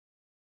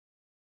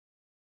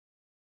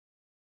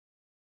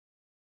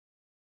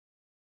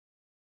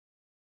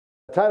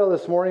The title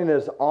this morning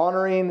is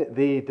Honoring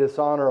the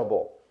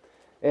Dishonorable.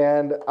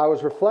 And I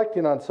was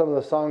reflecting on some of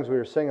the songs we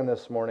were singing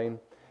this morning,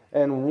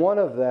 and one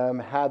of them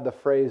had the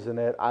phrase in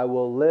it, I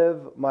will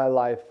live my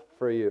life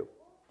for you.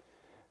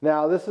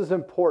 Now, this is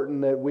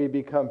important that we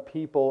become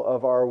people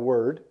of our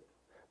word,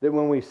 that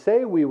when we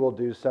say we will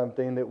do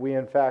something, that we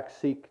in fact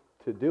seek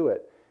to do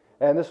it.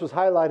 And this was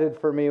highlighted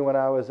for me when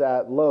I was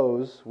at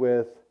Lowe's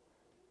with,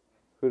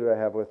 who did I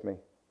have with me?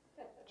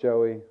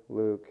 Joey,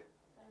 Luke,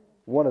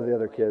 one of the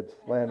other kids,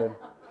 Landon.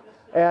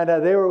 And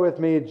they were with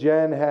me.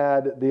 Jen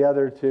had the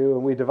other two,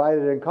 and we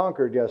divided and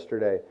conquered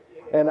yesterday.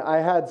 And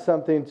I had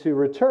something to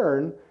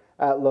return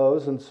at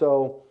Lowe's, and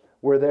so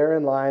we're there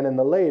in line, and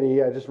the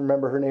lady, I just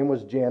remember her name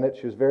was Janet.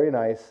 She was very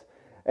nice.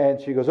 And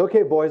she goes,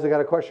 okay, boys, I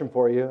got a question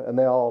for you. And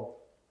they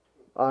all,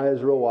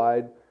 eyes real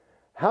wide.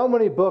 How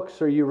many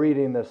books are you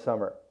reading this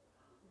summer?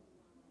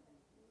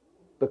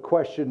 The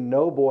question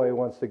no boy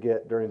wants to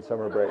get during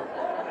summer break.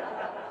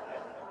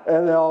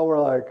 And they all were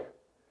like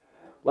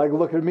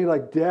looking at me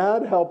like,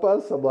 Dad, help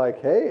us. I'm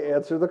like, hey,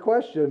 answer the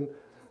question.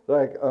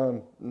 Like,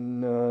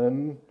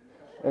 none.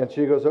 And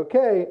she goes,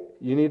 okay,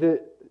 you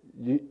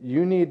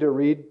need to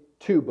read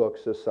 2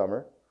 books this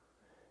summer.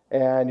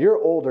 And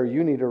you're older,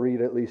 you need to read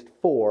at least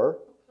 4.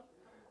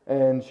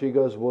 And she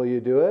goes, will you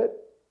do it?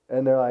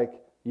 And they're like,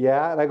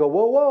 yeah. And I go,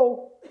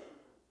 whoa.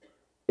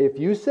 If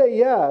you say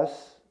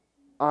yes,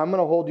 I'm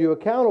going to hold you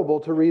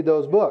accountable to read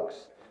those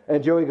books.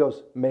 And Joey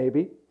goes,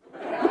 maybe.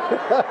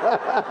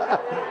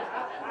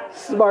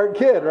 Smart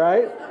kid,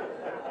 right?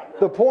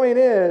 The point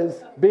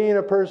is being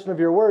a person of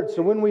your word.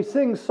 So when we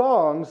sing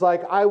songs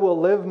like, I will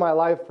live my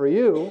life for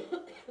you,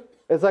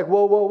 it's like,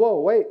 whoa,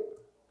 wait.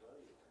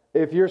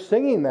 If you're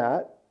singing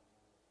that,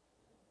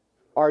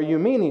 are you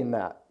meaning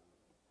that?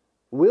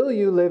 Will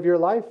you live your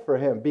life for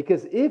Him?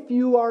 Because if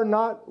you are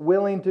not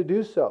willing to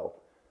do so,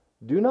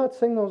 do not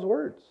sing those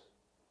words.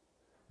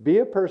 Be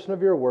a person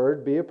of your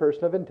word, be a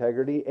person of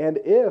integrity, and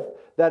if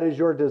that is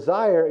your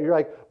desire, you're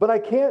like, but I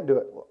can't do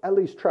it, well, at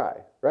least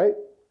try, right?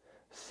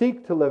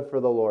 Seek to live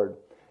for the Lord.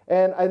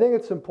 And I think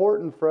it's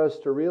important for us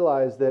to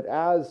realize that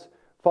as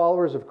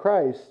followers of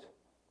Christ,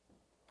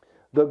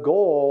 the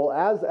goal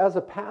as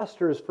a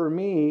pastor is for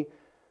me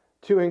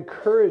to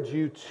encourage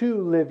you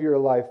to live your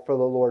life for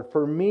the Lord.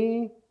 For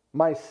me,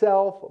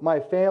 myself, my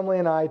family,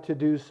 and I to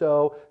do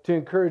so, to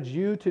encourage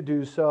you to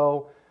do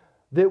so,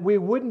 that we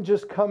wouldn't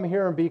just come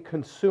here and be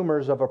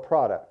consumers of a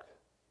product.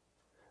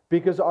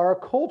 Because our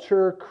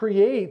culture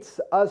creates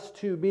us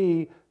to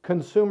be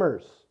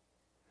consumers.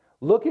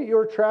 Look at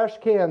your trash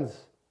cans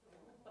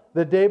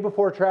the day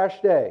before trash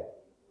day.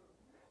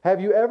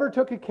 Have you ever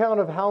took account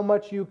of how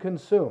much you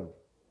consume?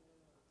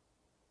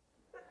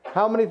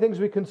 How many things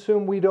we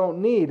consume we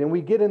don't need? And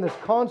we get in this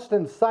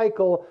constant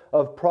cycle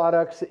of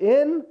products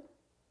in,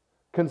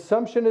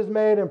 consumption is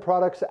made, and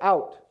products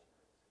out.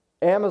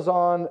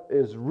 Amazon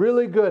is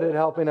really good at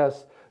helping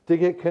us to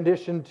get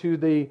conditioned to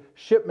the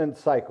shipment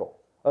cycle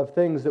of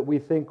things that we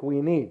think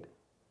we need.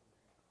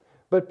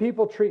 But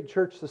people treat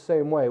church the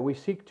same way. We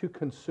seek to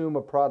consume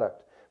a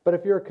product. But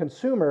if you're a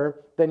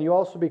consumer, then you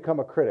also become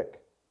a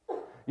critic.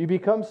 You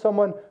become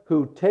someone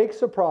who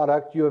takes a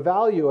product, you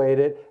evaluate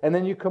it, and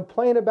then you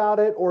complain about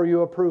it or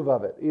you approve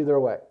of it, either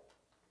way.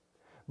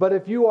 But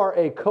if you are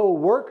a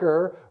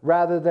co-worker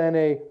rather than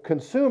a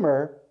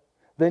consumer,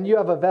 then you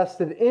have a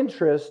vested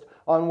interest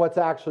on what's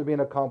actually being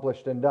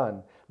accomplished and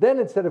done. Then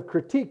instead of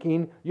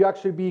critiquing, you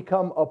actually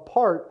become a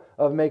part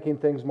of making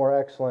things more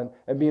excellent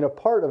and being a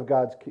part of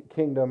God's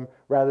kingdom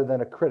rather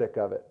than a critic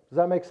of it. Does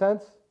that make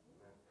sense?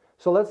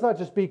 So let's not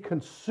just be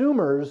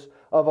consumers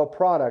of a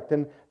product.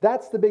 And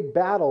that's the big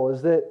battle,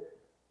 is that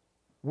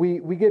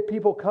we get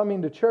people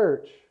coming to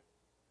church,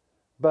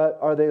 but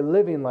are they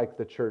living like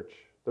the church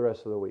the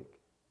rest of the week?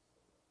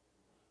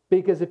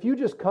 Because if you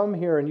just come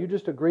here and you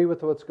just agree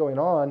with what's going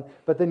on,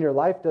 but then your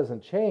life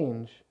doesn't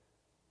change,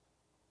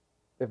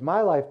 if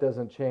my life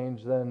doesn't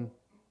change, then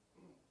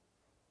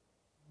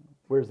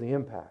where's the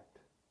impact?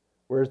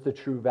 Where's the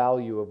true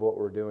value of what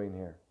we're doing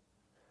here?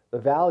 The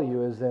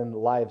value is in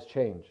lives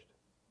changed,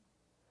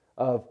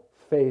 of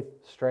faith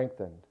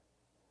strengthened,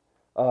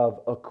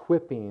 of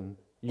equipping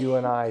you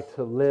and I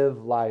to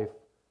live life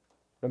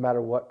no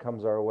matter what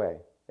comes our way.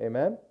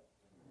 Amen?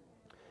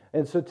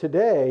 And so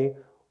today,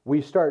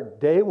 we start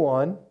day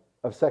 1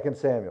 of 2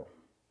 Samuel.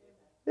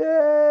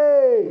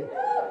 Yay!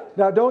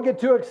 Now, don't get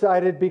too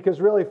excited,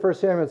 because really 1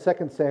 Samuel and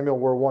 2 Samuel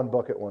were one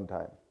book at one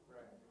time.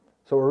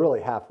 So we're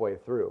really halfway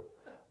through.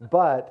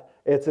 But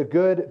it's a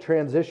good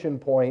transition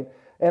point.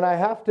 And I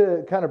have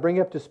to kind of bring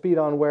you up to speed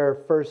on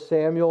where 1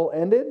 Samuel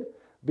ended,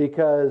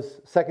 because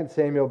 2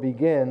 Samuel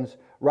begins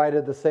right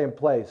at the same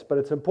place. But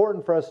it's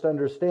important for us to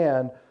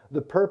understand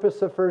the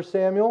purpose of 1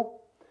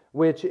 Samuel,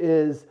 which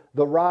is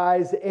the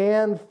rise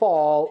and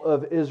fall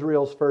of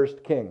Israel's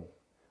first king.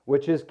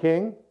 Which is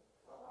king?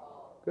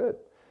 Good.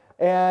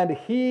 And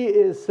he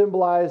is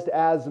symbolized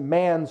as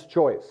man's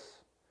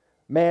choice,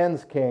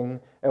 man's king,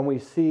 and we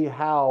see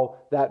how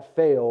that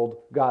failed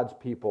God's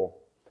people.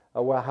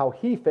 how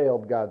he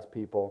failed God's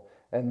people,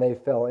 and they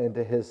fell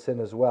into his sin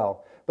as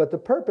well. But the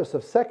purpose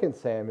of 2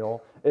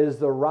 Samuel is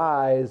the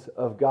rise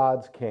of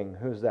God's king.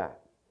 Who's that?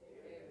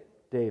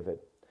 David.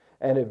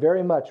 And it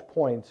very much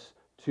points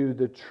to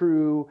the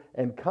true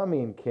and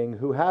coming king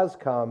who has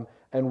come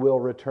and will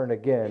return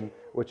again,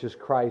 which is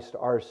Christ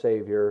our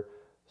Savior,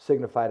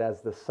 signified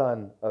as the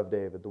Son of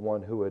David, the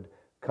one who would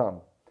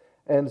come.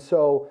 And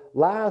so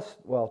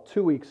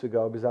 2 weeks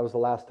ago, because that was the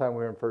last time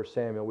we were in 1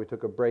 Samuel, we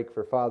took a break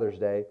for Father's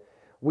Day,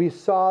 we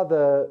saw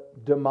the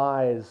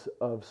demise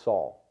of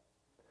Saul.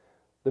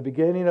 The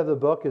beginning of the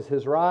book is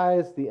his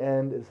rise, the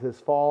end is his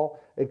fall.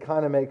 It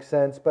kind of makes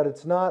sense, but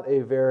it's not a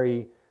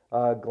very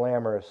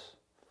glamorous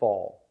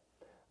fall.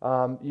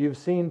 You've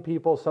seen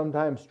people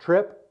sometimes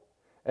trip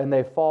and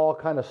they fall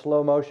kind of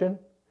slow motion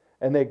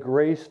and they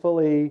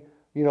gracefully,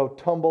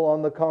 tumble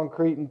on the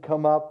concrete and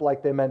come up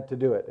like they meant to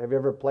do it. Have you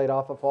ever played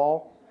off a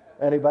fall?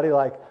 Anybody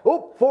like,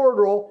 oh,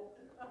 forward roll.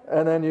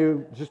 And then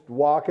you just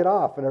walk it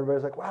off and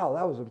everybody's like, wow,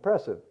 that was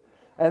impressive.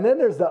 And then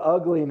there's the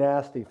ugly,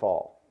 nasty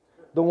fall.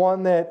 The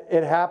one that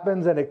it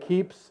happens and it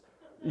keeps,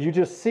 you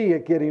just see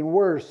it getting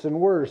worse and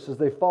worse as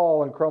they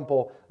fall and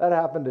crumple. That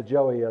happened to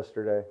Joey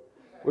yesterday.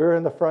 We were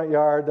in the front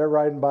yard, they're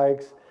riding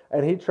bikes,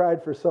 and he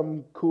tried for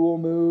some cool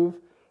move,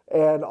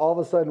 and all of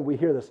a sudden we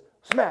hear this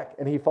smack,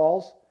 and he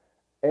falls,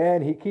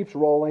 and he keeps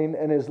rolling,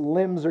 and his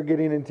limbs are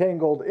getting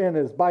entangled in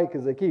his bike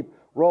as they keep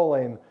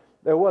rolling.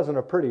 It wasn't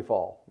a pretty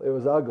fall. It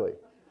was ugly.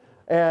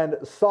 And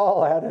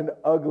Saul had an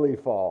ugly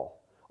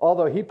fall,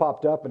 although he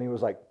popped up and he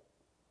was like,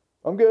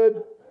 I'm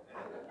good.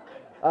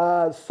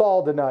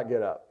 Saul did not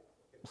get up.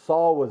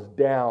 Saul was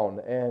down,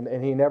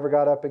 and he never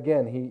got up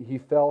again. He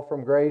fell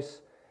from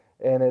grace,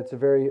 and it's a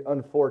very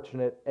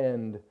unfortunate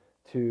end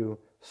to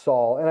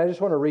Saul. And I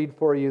just want to read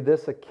for you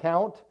this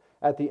account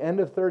at the end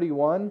of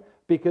 31,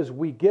 because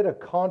we get a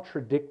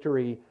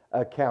contradictory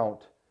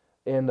account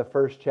in the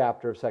first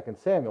chapter of 2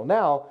 Samuel.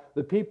 Now,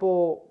 the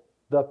people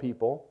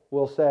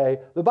will say,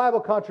 the Bible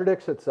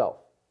contradicts itself.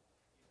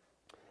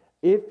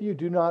 If you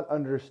do not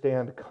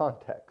understand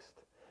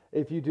context,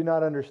 if you do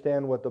not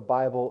understand what the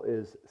Bible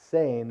is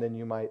saying, then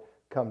you might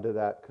come to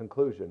that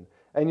conclusion.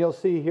 And you'll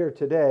see here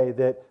today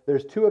that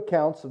there's two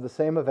accounts of the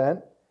same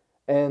event,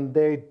 and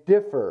they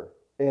differ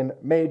in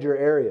major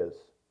areas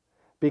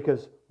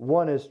because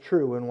one is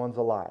true and one's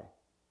a lie.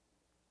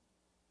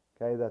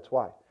 Okay, that's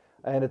why.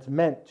 And it's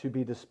meant to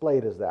be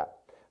displayed as that.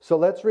 So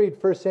let's read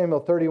 1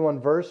 Samuel 31,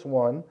 verse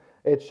 1.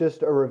 It's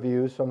just a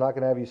review, so I'm not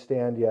going to have you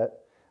stand yet.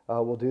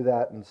 We'll do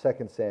that in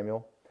 2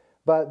 Samuel.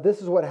 But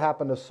this is what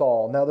happened to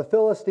Saul. Now the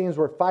Philistines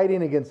were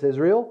fighting against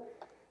Israel,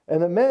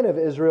 and the men of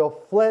Israel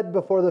fled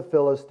before the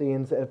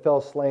Philistines and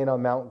fell slain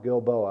on Mount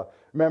Gilboa.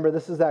 Remember,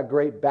 this is that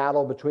great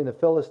battle between the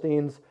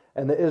Philistines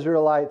and the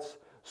Israelites.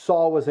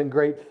 Saul was in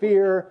great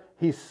fear.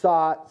 He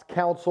sought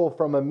counsel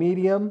from a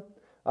medium,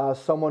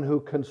 someone who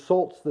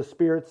consults the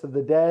spirits of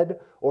the dead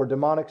or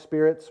demonic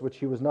spirits, which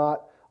he was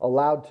not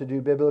allowed to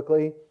do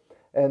biblically.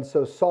 And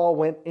so Saul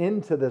went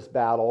into this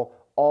battle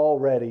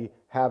already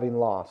having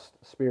lost,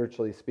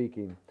 spiritually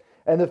speaking.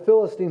 And the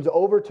Philistines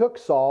overtook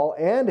Saul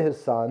and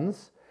his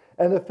sons,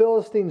 and the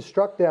Philistines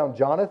struck down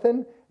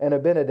Jonathan and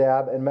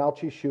Abinadab and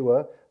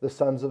Malchishua, the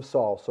sons of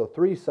Saul. So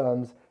 3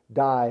 sons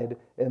died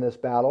in this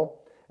battle.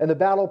 And the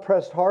battle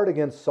pressed hard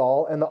against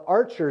Saul, and the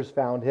archers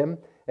found him,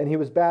 and he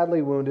was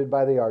badly wounded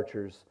by the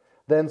archers.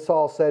 Then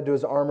Saul said to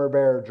his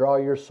armor-bearer, draw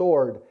your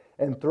sword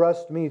and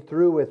thrust me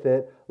through with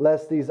it,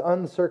 lest these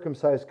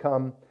uncircumcised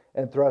come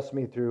and thrust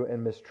me through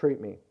and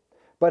mistreat me.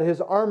 But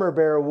his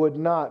armor-bearer would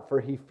not, for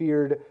he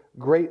feared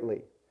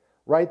greatly.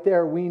 Right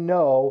there we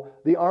know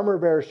the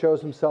armor-bearer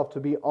shows himself to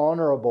be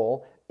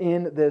honorable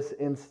in this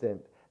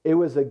instant. It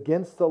was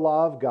against the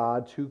law of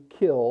God to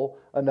kill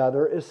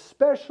another,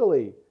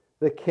 especially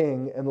the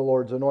king and the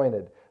Lord's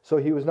anointed. So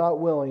he was not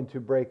willing to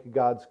break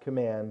God's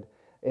command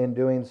in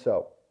doing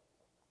so.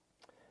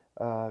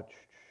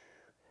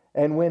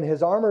 And when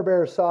his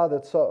armor-bearer saw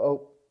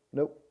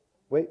that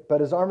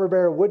but his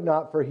armor-bearer would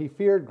not, for he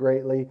feared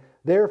greatly.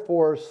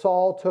 Therefore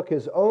Saul took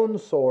his own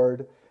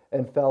sword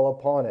and fell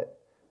upon it.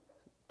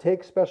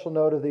 Take special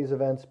note of these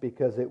events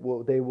because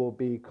they will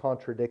be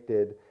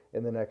contradicted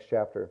in the next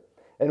chapter.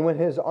 And when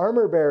his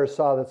armor-bearer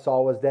saw that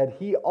Saul was dead,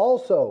 he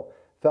also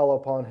fell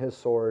upon his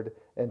sword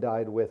and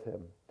died with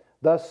him.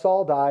 Thus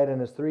Saul died,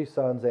 and his 3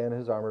 sons and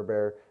his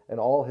armor-bearer and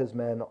all his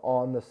men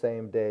on the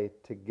same day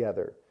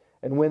together.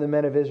 And when the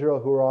men of Israel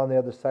who were on the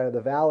other side of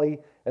the valley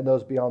and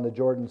those beyond the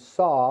Jordan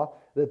saw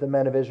that the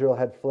men of Israel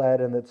had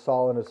fled and that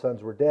Saul and his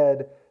sons were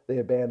dead, they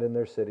abandoned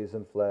their cities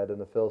and fled,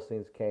 and the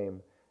Philistines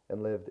came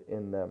and lived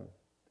in them.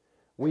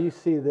 We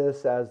see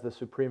this as the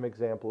supreme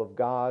example of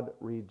God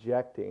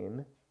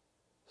rejecting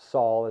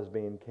Saul as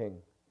being king.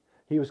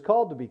 He was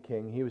called to be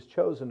king, he was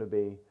chosen to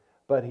be,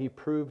 but he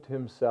proved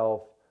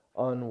himself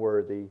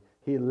unworthy.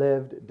 He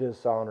lived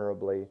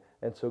dishonorably,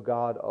 and so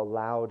God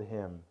allowed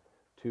him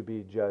to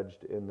be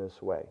judged in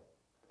this way.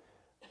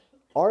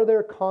 Are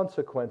there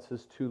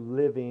consequences to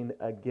living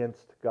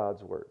against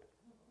God's word?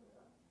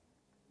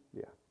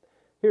 Yeah.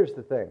 Here's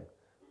the thing.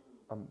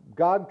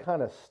 God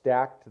kind of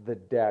stacked the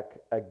deck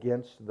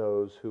against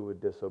those who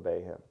would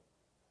disobey him.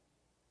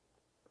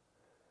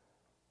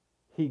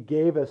 He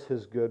gave us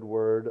his good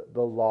word,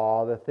 the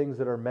law, the things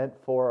that are meant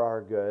for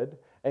our good,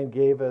 and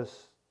gave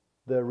us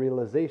the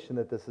realization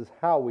that this is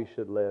how we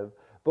should live.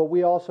 But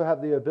we also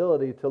have the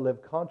ability to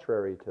live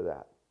contrary to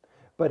that.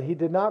 But he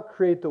did not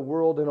create the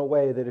world in a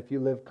way that if you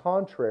live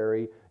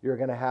contrary, you're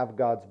going to have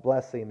God's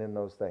blessing in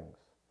those things.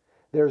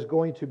 There's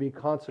going to be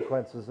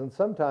consequences, and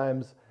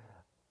sometimes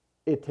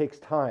it takes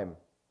time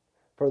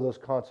for those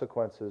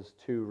consequences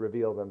to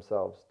reveal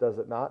themselves, does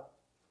it not?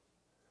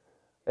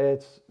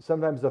 It's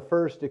sometimes the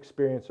first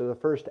experience or the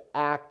first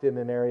act in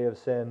an area of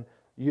sin,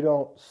 you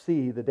don't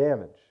see the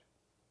damage.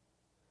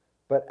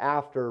 But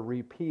after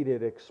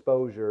repeated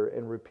exposure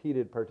and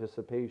repeated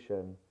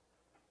participation,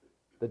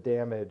 the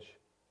damage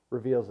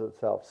reveals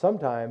itself.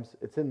 Sometimes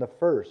it's in the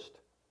first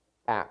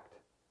act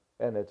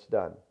and it's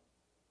done.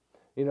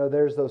 You know,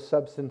 there's those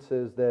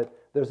substances that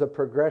there's a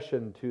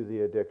progression to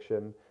the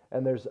addiction,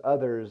 and there's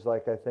others,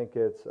 like I think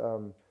it's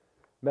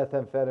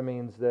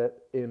methamphetamines, that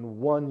in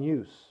one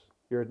use,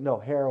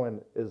 heroin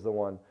is the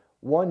one.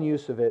 One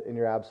use of it and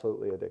you're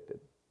absolutely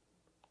addicted.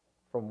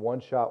 From one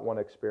shot, one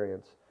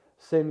experience.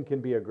 Sin can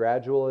be a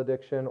gradual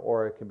addiction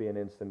or it can be an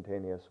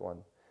instantaneous one.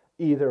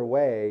 Either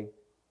way,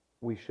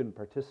 we shouldn't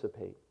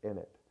participate in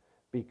it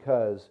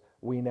because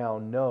we now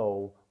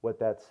know what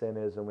that sin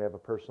is and we have a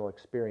personal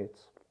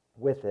experience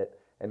with it,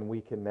 and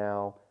we can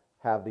now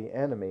have the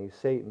enemy,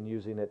 Satan,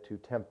 using it to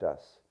tempt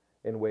us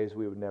in ways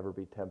we would never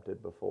be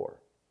tempted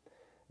before.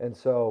 And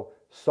so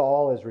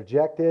Saul is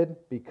rejected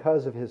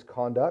because of his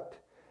conduct.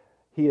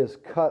 He is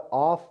cut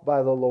off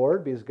by the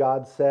Lord because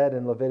God said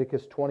in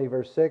Leviticus 20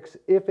 verse 6,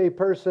 if a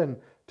person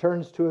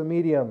turns to a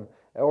medium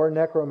or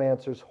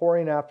necromancers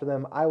whoring after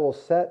them, I will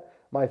set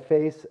my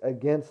face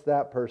against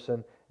that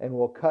person and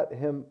will cut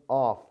him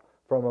off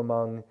from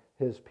among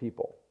his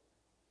people.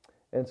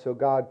 And so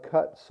God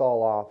cut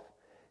Saul off.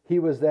 He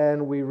was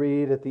then, we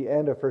read at the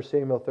end of 1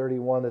 Samuel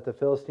 31, that the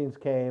Philistines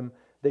came,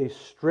 they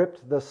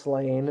stripped the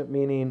slain,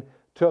 meaning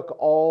took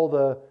all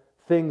the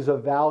things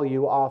of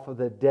value off of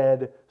the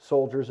dead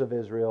soldiers of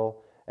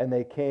Israel, and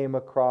they came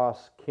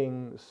across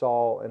King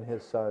Saul and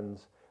his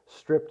sons,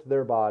 stripped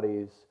their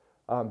bodies,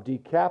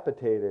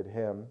 decapitated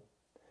him,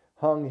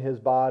 hung his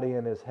body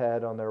and his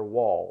head on their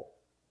wall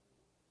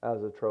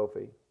as a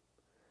trophy.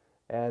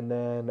 And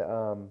then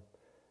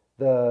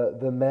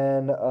the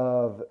men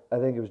of, I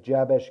think it was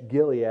Jabesh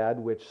Gilead,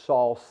 which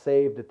Saul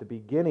saved at the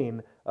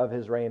beginning of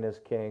his reign as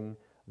king,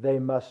 they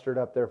mustered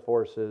up their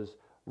forces,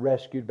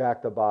 rescued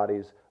back the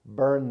bodies,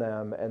 burned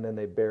them, and then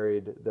they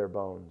buried their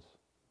bones.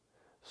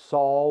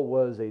 Saul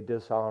was a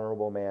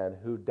dishonorable man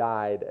who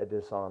died a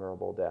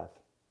dishonorable death.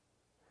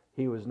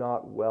 He was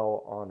not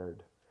well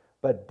honored.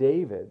 But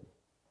David,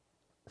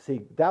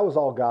 see, that was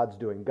all God's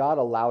doing. God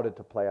allowed it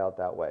to play out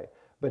that way.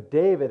 But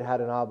David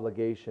had an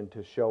obligation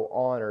to show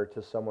honor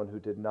to someone who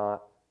did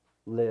not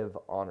live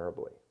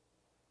honorably.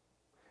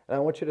 And I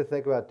want you to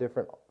think about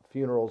different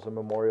funerals and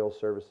memorial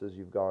services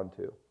you've gone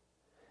to.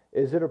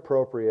 Is it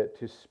appropriate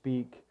to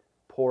speak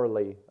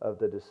poorly of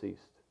the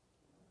deceased?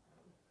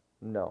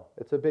 No.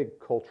 It's a big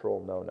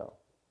cultural no-no.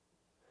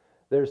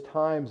 There's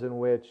times in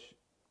which,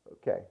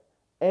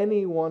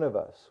 any one of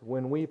us,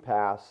 when we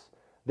pass,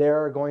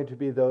 there are going to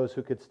be those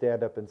who could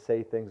stand up and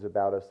say things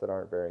about us that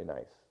aren't very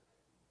nice.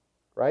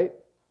 Right?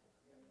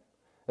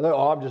 And they're,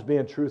 I'm just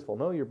being truthful.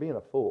 No, you're being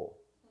a fool.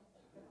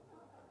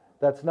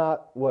 That's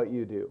not what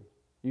you do.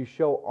 You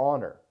show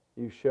honor.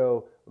 You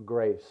show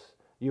grace.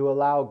 You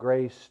allow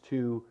grace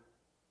to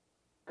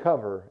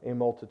cover a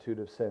multitude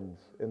of sins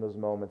in those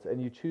moments,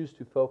 and you choose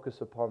to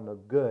focus upon the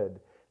good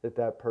that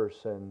that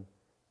person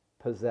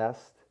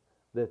possessed,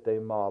 that they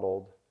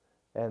modeled,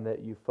 and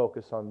that you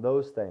focus on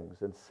those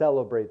things and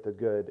celebrate the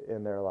good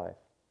in their life.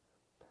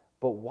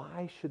 But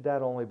why should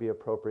that only be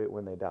appropriate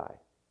when they die?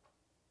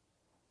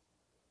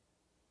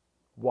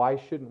 Why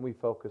shouldn't we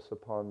focus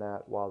upon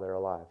that while they're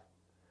alive?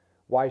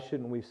 Why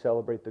shouldn't we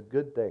celebrate the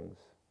good things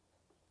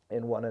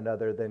in one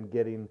another than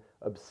getting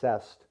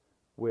obsessed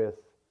with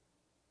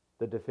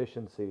the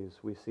deficiencies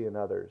we see in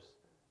others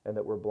and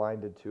that we're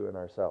blinded to in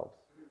ourselves?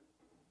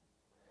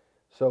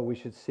 So we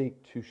should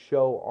seek to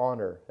show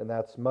honor, and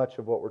that's much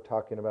of what we're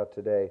talking about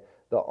today.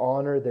 The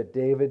honor that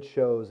David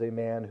shows a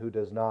man who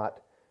does not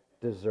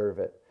deserve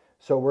it.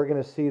 So we're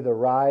going to see the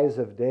rise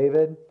of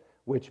David,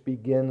 which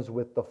begins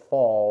with the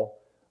fall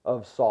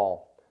of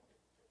Saul.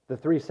 The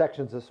three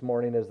sections this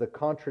morning is the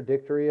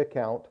contradictory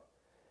account.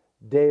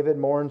 David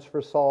mourns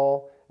for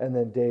Saul, and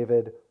then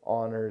David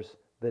honors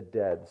the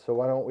dead. So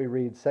why don't we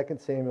read 2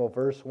 Samuel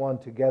verse 1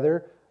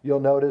 together?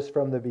 You'll notice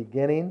from the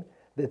beginning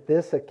that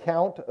this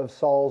account of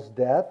Saul's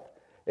death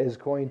is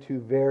going to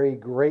vary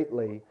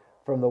greatly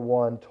from the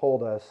one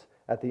told us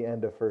at the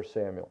end of 1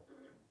 Samuel.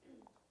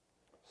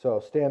 So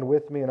stand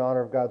with me in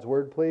honor of God's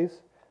word,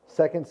 please.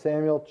 2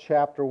 Samuel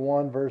chapter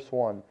 1, verse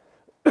 1.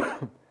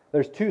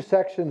 There's two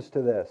sections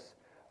to this.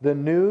 The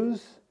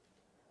news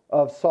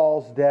of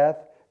Saul's death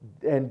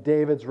and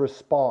David's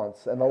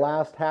response. And the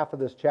last half of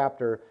this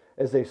chapter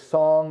is a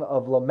song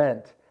of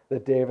lament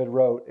that David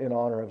wrote in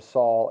honor of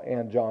Saul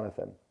and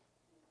Jonathan.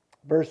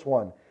 Verse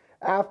 1.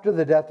 After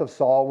the death of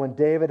Saul, when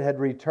David had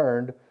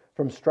returned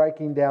from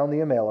striking down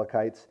the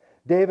Amalekites,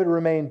 David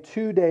remained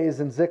 2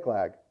 days in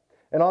Ziklag.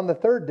 And on the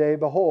third day,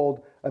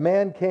 behold, a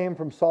man came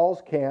from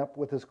Saul's camp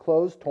with his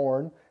clothes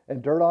torn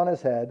and dirt on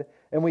his head.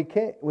 And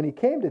when he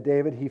came to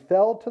David, he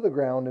fell to the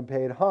ground and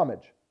paid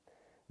homage.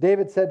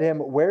 David said to him,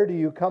 "Where do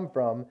you come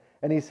from?"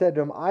 And he said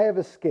to him, "I have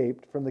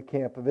escaped from the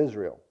camp of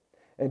Israel."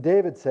 And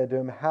David said to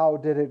him, "How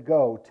did it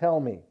go?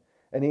 Tell me."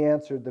 And he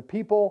answered, "The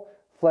people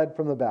fled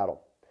from the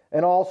battle.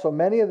 And also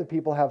many of the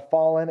people have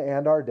fallen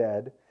and are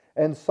dead.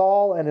 And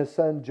Saul and his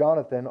son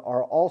Jonathan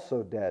are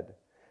also dead."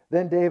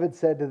 Then David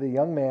said to the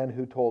young man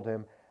who told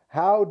him,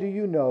 "How do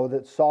you know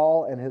that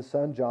Saul and his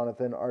son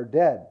Jonathan are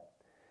dead?"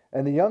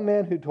 And the young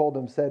man who told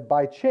him said,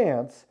 "By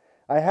chance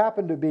I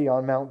happened to be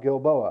on Mount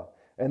Gilboa,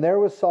 and there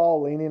was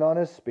Saul leaning on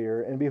his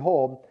spear, and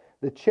behold,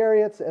 the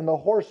chariots and the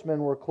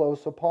horsemen were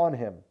close upon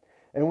him.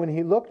 And when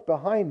he looked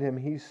behind him,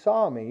 he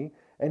saw me,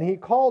 and he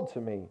called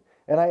to me.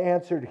 And I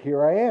answered,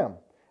 'Here I am.'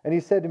 And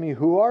he said to me,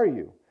 'Who are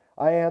you?'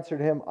 I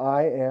answered him,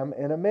 'I am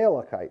an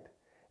Amalekite.'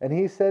 And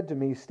he said to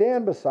me,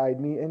 'Stand beside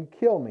me and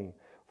kill me,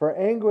 for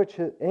anguish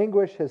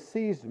has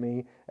seized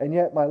me, and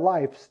yet my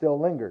life still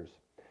lingers.'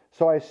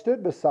 So I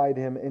stood beside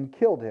him and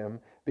killed him,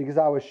 because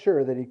I was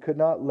sure that he could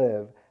not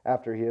live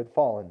after he had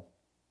fallen.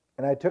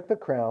 And I took the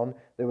crown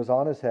that was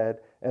on his head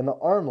and the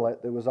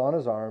armlet that was on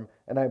his arm,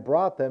 and I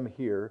brought them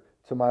here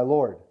to my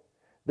Lord."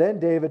 Then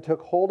David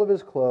took hold of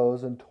his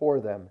clothes and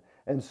tore them,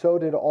 and so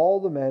did all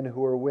the men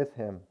who were with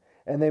him.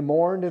 And they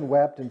mourned and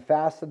wept and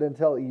fasted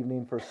until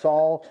evening for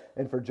Saul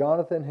and for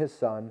Jonathan his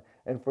son,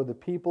 and for the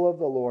people of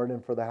the Lord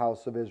and for the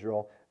house of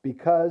Israel,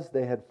 because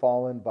they had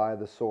fallen by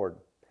the sword.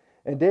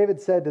 And David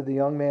said to the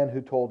young man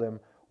who told him,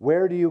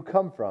 "Where do you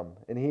come from?"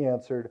 And he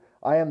answered,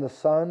 "I am the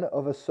son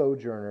of a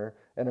sojourner,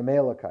 an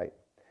Amalekite."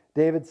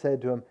 David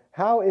said to him,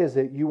 "How is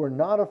it you were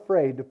not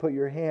afraid to put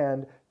your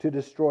hand to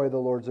destroy the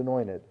Lord's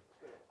anointed?"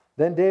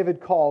 Then David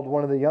called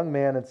one of the young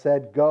men and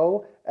said,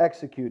 "Go,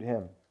 execute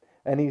him."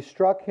 And he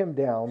struck him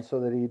down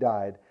so that he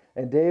died.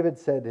 And David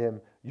said to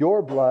him,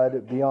 "Your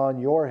blood be on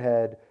your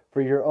head,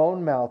 for your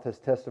own mouth has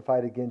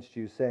testified against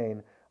you,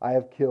 saying, 'I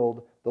have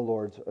killed the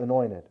Lord's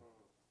anointed.'"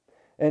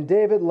 And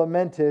David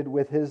lamented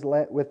with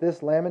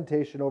this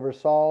lamentation over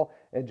Saul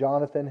and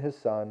Jonathan his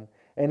son.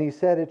 And he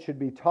said it should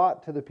be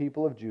taught to the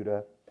people of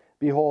Judah.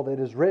 "Behold, it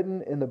is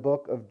written in the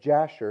book of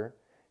Jasher,"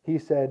 he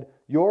said,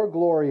 "Your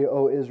glory,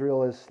 O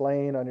Israel, is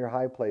slain on your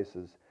high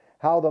places.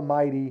 How the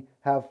mighty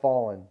have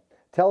fallen.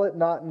 Tell it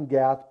not in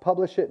Gath,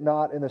 publish it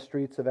not in the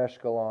streets of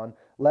Ashkelon,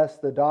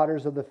 lest the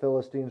daughters of the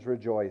Philistines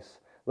rejoice,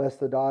 lest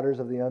the daughters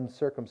of the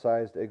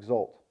uncircumcised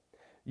exult.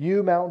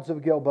 You mountains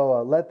of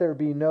Gilboa, let there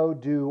be no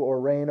dew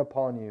or rain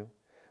upon you,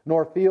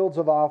 nor fields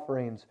of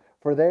offerings,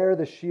 for there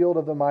the shield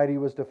of the mighty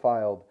was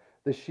defiled,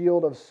 the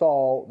shield of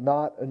Saul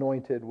not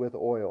anointed with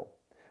oil.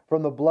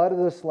 From the blood of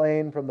the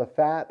slain, from the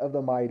fat of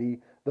the mighty,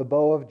 the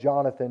bow of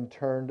Jonathan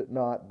turned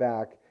not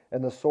back,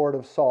 and the sword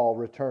of Saul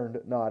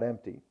returned not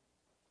empty.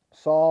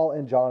 Saul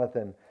and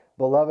Jonathan,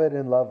 beloved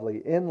and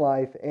lovely, in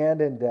life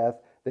and in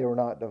death, they were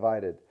not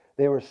divided.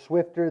 They were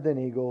swifter than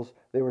eagles,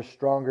 they were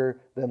stronger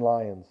than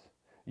lions.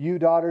 You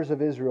daughters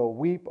of Israel,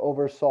 weep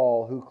over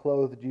Saul, who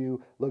clothed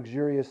you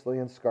luxuriously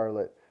in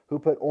scarlet, who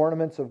put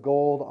ornaments of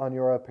gold on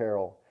your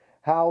apparel.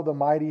 How the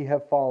mighty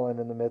have fallen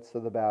in the midst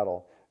of the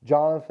battle.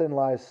 Jonathan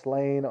lies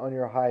slain on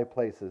your high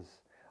places.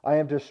 I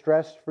am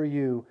distressed for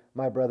you,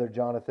 my brother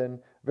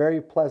Jonathan. Very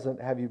pleasant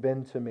have you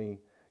been to me.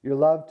 Your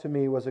love to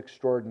me was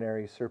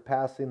extraordinary,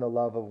 surpassing the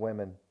love of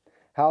women.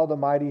 How the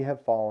mighty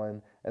have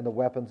fallen, and the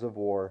weapons of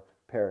war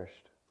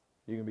perished."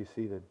 You can be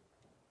seated.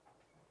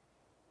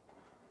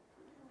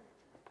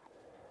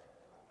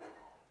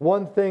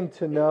 One thing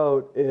to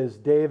note is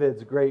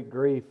David's great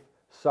grief,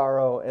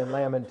 sorrow, and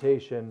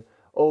lamentation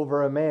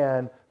over a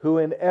man who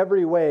in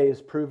every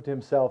ways proved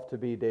himself to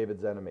be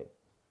David's enemy.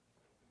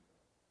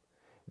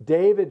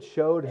 David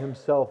showed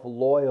himself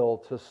loyal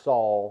to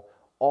Saul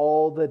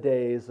all the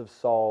days of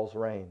Saul's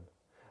reign.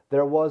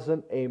 There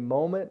wasn't a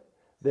moment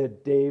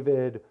that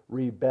David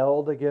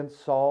rebelled against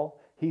Saul.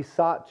 He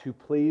sought to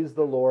please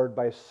the Lord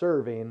by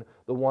serving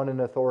the one in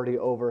authority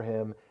over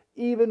him,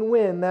 even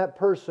when that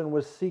person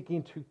was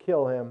seeking to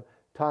kill him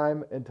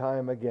time and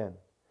time again.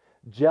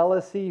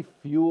 Jealousy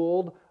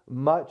fueled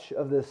much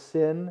of the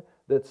sin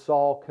that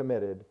Saul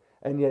committed,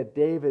 and yet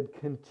David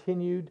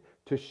continued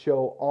to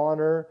show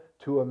honor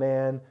to a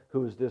man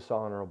who was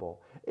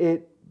dishonorable.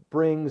 It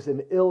brings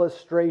an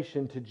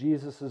illustration to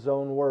Jesus'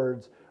 own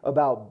words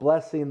about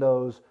blessing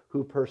those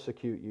who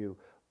persecute you.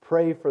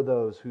 Pray for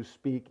those who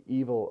speak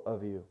evil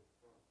of you.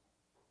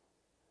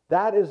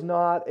 That is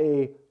not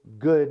a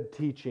good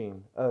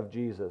teaching of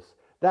Jesus.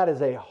 That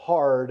is a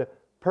hard,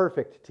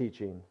 perfect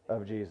teaching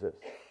of Jesus.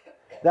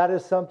 That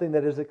is something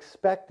that is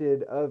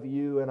expected of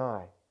you and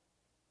I.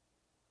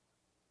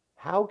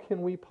 How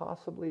can we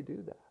possibly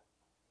do that?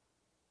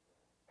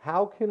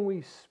 How can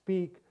we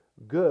speak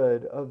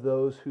good of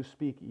those who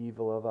speak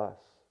evil of us?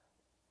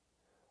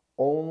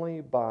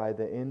 Only by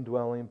the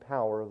indwelling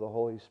power of the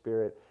Holy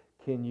Spirit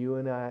can you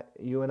and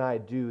I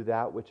do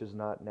that which is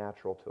not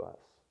natural to us?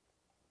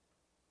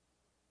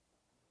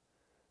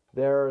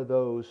 There are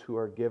those who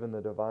are given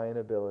the divine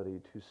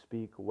ability to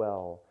speak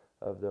well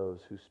of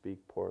those who speak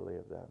poorly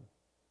of them,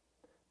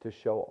 to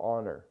show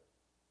honor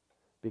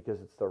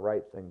because it's the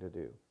right thing to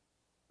do,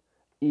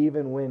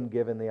 even when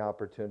given the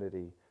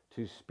opportunity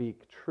to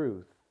speak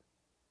truth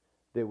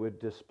that would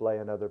display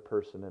another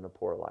person in a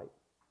poor light.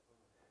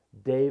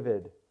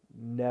 David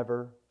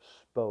never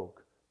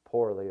spoke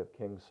poorly of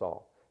King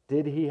Saul.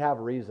 Did he have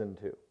reason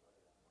to?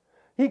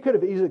 He could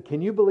have easily,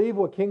 can you believe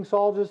what King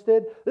Saul just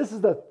did? This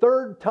is the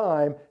third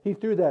time he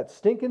threw that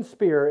stinking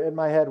spear at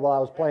my head while I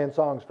was playing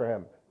songs for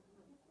him.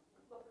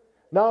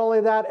 Not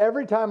only that,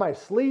 every time I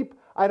sleep,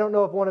 I don't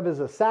know if one of his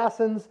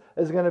assassins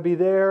is going to be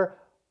there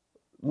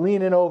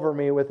leaning over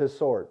me with his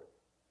sword.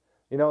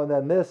 You know, and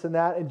then this and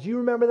that. And do you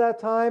remember that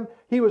time?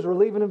 He was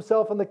relieving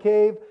himself in the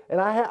cave,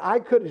 and I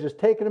could have just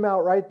taken him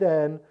out right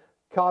then,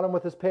 caught him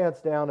with his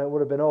pants down, and it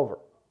would have been over.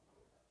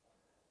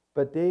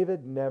 But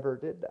David never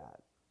did that.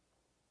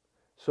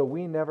 So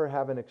we never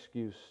have an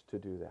excuse to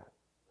do that.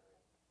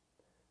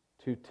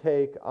 To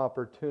take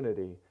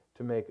opportunity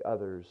to make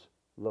others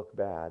look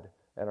bad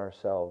and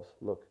ourselves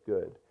look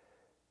good.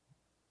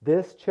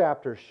 This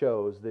chapter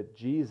shows that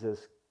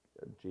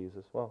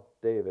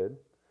David,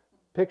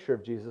 picture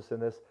of Jesus in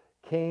this,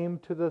 came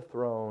to the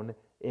throne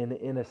in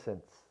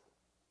innocence.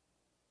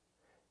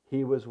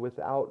 He was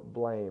without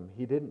blame.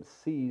 He didn't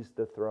seize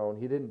the throne.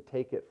 He didn't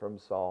take it from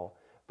Saul,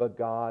 but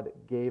God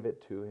gave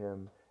it to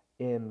him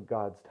in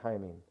God's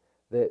timing.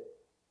 That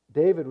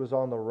David was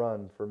on the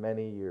run for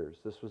many years.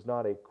 This was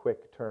not a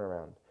quick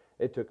turnaround.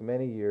 It took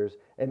many years,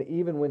 and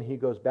even when he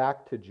goes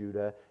back to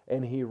Judah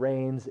and he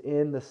reigns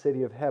in the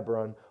city of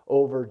Hebron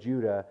over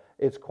Judah,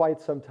 it's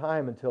quite some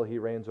time until he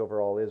reigns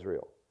over all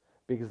Israel,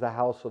 because the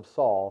house of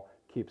Saul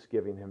keeps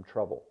giving him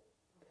trouble.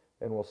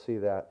 And we'll see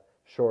that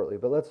shortly.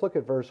 But let's look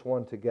at verse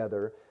 1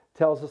 together. It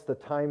tells us the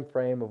time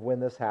frame of when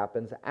this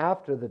happens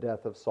after the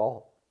death of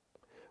Saul,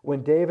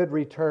 when David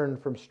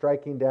returned from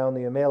striking down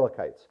the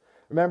Amalekites.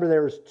 Remember,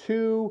 there was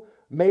two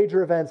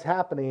major events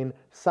happening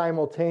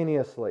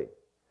simultaneously.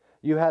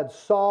 You had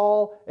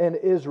Saul and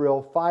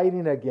Israel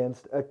fighting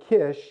against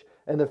Achish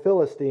and the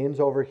Philistines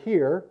over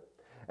here.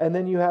 And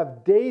then you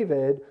have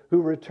David,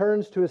 who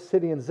returns to his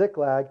city in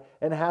Ziklag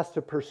and has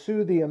to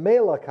pursue the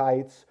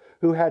Amalekites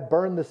who had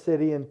burned the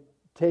city and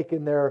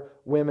taken their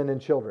women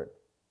and children.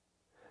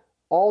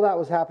 All that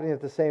was happening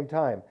at the same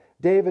time.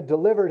 David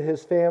delivered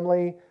his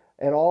family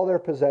and all their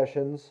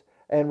possessions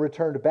and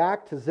returned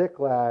back to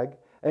Ziklag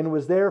and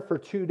was there for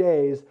 2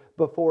 days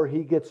before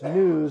he gets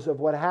news of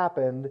what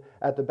happened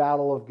at the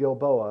Battle of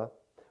Gilboa,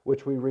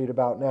 which we read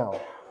about now.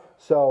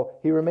 So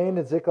he remained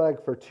in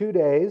Ziklag for 2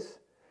 days,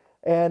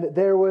 and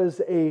there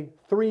was a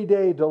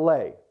 3-day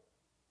delay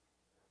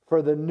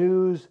for the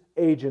news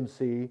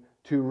agency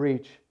to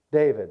reach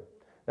David.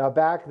 Now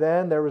back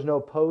then, there was no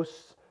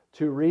posts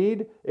to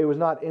read. It was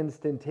not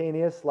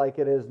instantaneous like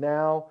it is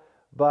now,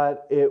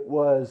 but it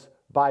was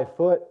by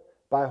foot,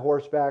 by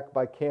horseback,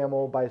 by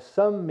camel, by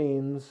some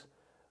means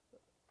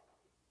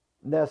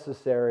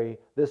necessary.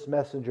 This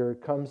messenger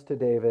comes to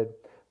David.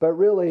 But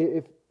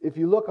really, if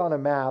you look on a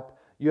map,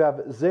 you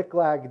have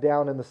Ziklag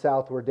down in the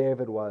south where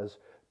David was.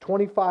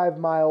 25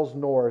 miles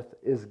north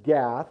is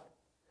Gath.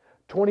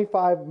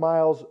 25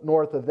 miles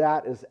north of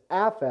that is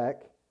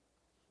Aphek.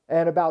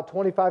 And about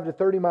 25 to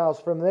 30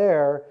 miles from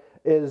there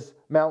is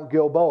Mount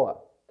Gilboa.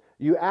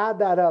 You add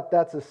that up,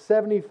 that's a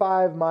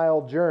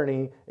 75-mile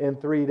journey in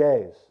 3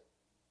 days.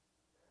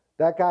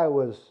 That guy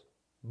was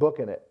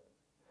booking it.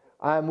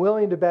 I'm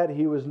willing to bet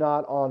he was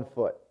not on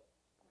foot.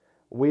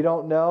 We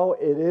don't know.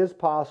 It is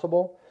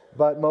possible,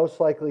 but most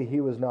likely he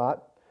was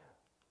not.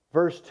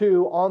 Verse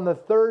 2, on the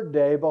third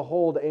day,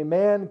 behold, a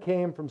man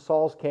came from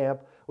Saul's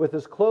camp with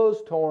his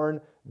clothes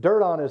torn,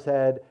 dirt on his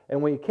head,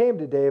 and when he came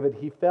to David,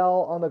 he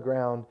fell on the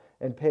ground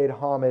and paid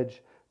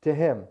homage to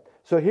him.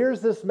 So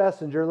here's this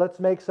messenger. Let's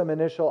make some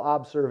initial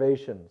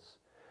observations.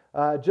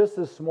 Just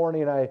this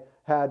morning, I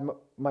had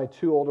my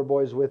 2 older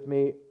boys with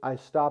me. I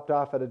stopped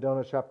off at a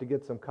donut shop to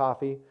get some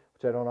coffee,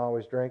 which I don't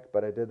always drink,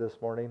 but I did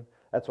this morning.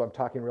 That's why I'm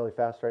talking really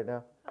fast right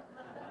now.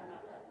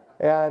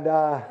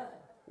 And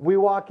we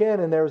walk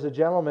in, and there was a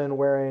gentleman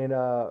wearing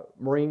a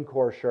Marine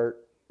Corps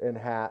shirt and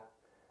hat,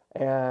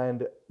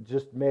 and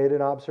just made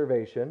an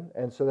observation.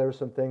 And so there were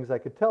some things I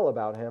could tell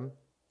about him.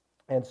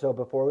 And so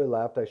before we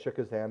left, I shook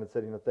his hand and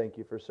said, thank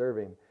you for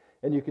serving.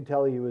 And you could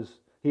tell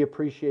he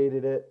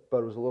appreciated it,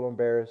 but was a little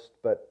embarrassed,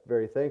 but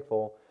very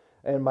thankful.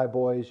 And my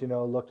boys,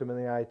 looked him in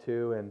the eye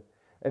too.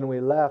 And we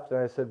left,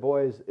 and I said,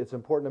 boys, it's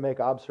important to make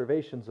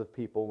observations of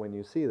people when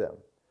you see them.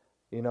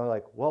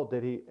 Well,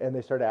 did he? And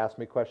they started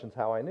asking me questions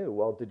how I knew.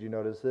 Well, did you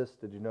notice this?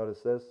 Did you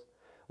notice this?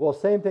 Well,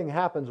 same thing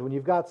happens when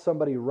you've got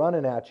somebody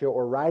running at you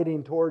or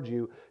riding towards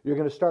you. You're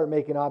going to start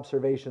making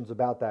observations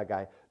about that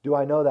guy. Do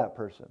I know that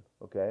person?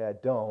 Okay, I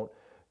don't.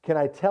 Can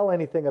I tell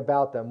anything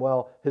about them?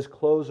 Well, his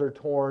clothes are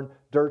torn,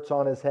 dirt's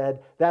on his head.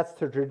 That's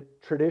the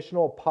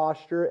traditional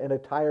posture and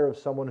attire of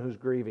someone who's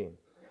grieving.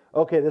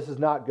 Okay, this is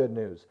not good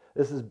news.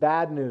 This is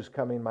bad news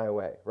coming my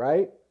way,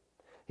 right?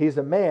 He's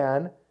a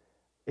man.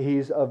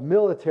 He's of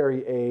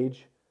military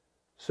age.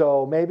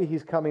 So maybe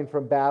he's coming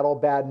from battle,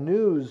 bad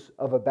news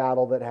of a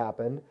battle that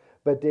happened,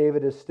 but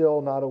David is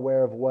still not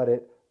aware of what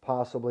it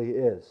possibly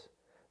is.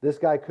 This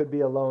guy could be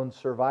a lone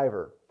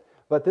survivor.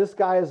 But this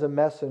guy is a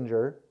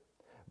messenger,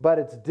 but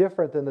it's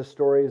different than the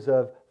stories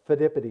of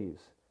Phidippides.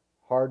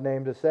 Hard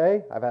name to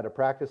say. I've had to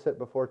practice it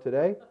before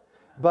today.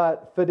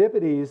 But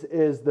Phidippides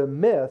is the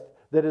myth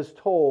that is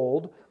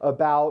told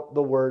about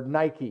the word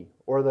Nike,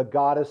 or the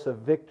goddess of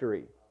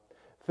victory.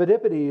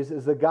 Phidippides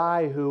is the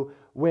guy who,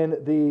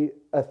 when the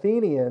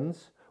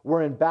Athenians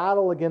were in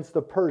battle against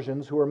the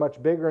Persians, who were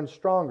much bigger and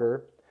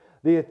stronger,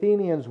 the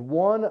Athenians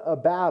won a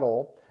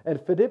battle, and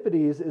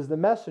Phidippides is the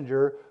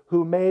messenger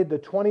who made the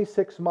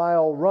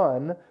 26-mile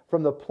run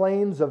from the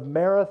plains of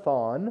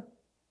Marathon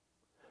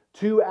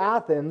to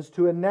Athens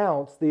to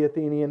announce the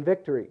Athenian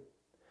victory.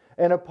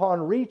 And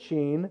upon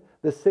reaching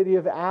the city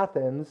of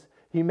Athens,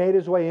 he made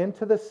his way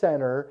into the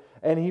center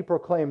and he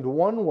proclaimed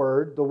one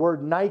word, the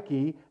word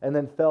Nike, and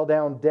then fell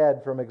down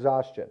dead from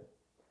exhaustion.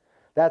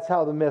 That's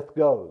how the myth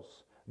goes.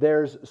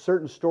 There's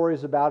certain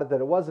stories about it that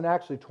it wasn't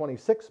actually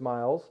 26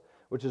 miles,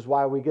 which is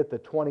why we get the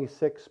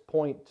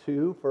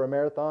 26.2 for a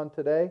marathon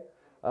today.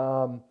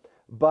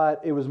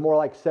 But it was more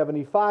like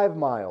 75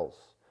 miles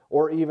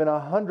or even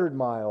 100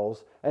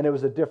 miles, and it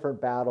was a different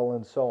battle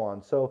and so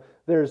on. So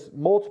there's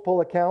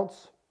multiple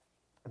accounts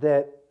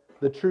that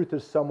the truth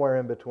is somewhere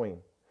in between.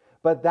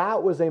 But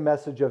that was a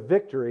message of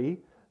victory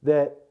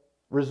that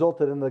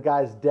resulted in the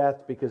guy's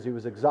death because he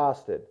was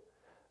exhausted.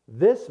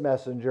 This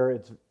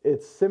messenger,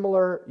 it's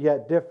similar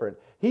yet different.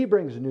 He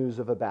brings news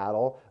of a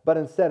battle, but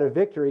instead of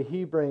victory,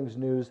 he brings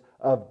news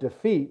of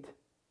defeat.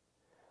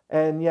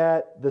 And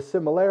yet the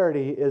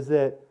similarity is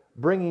that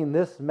bringing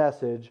this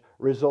message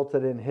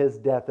resulted in his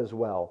death as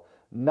well.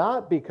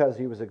 Not because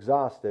he was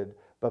exhausted,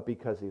 but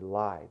because he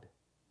lied.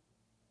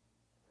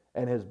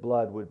 And his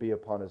blood would be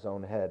upon his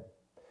own head.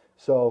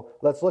 So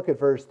let's look at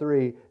verse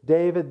 3.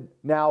 David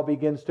now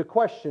begins to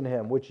question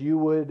him, which you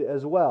would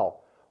as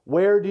well.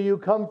 Where do you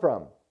come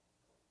from?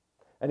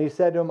 And he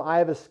said to him, I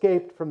have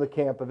escaped from the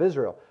camp of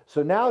Israel.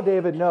 So now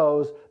David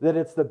knows that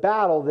it's the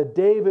battle that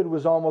David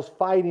was almost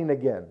fighting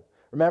again.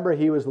 Remember,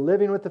 he was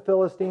living with the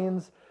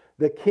Philistines.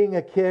 The king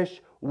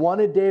Achish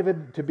wanted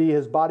David to be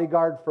his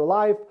bodyguard for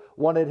life,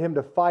 wanted him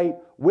to fight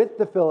with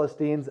the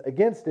Philistines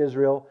against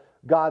Israel.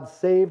 God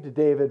saved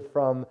David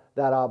from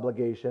that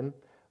obligation.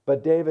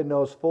 But David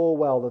knows full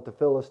well that the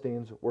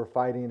Philistines were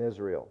fighting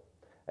Israel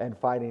and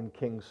fighting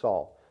King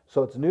Saul.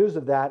 So it's news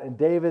of that. And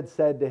David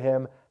said to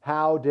him,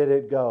 how did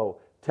it go?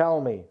 Tell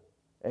me.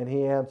 And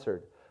he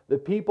answered, the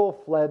people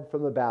fled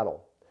from the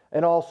battle.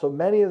 And also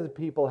many of the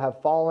people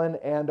have fallen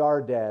and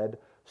are dead.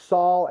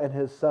 Saul and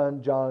his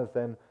son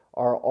Jonathan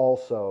are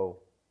also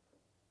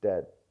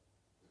dead.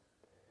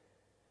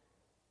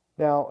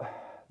 Now,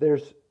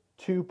 there's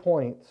 2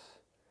 points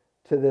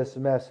to this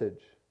message.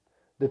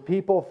 The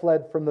people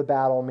fled from the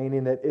battle,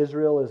 meaning that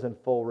Israel is in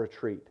full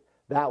retreat.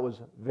 That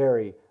was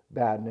very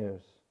bad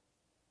news.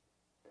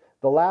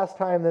 The last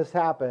time this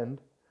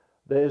happened,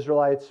 the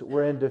Israelites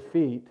were in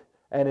defeat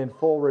and in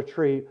full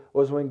retreat,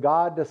 was when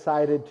God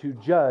decided to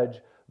judge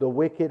the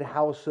wicked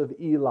house of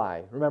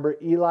Eli. Remember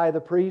Eli the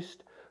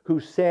priest, who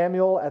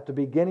Samuel, at the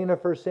beginning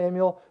of 1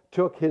 Samuel,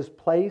 took his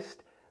place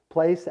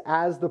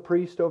as the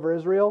priest over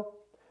Israel?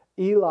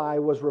 Eli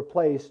was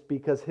replaced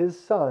because his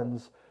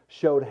sons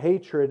showed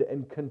hatred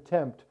and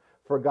contempt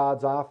for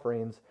God's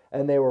offerings,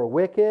 and they were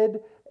wicked,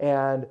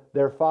 and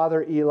their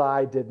father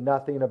Eli did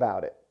nothing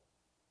about it.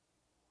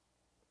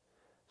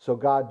 So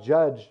God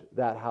judged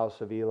that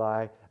house of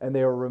Eli, and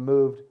they were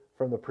removed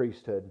from the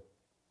priesthood,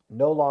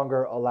 no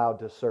longer allowed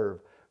to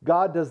serve.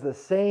 God does the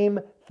same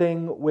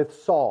thing with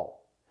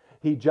Saul.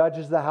 He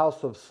judges the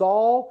house of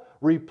Saul,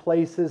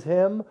 replaces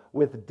him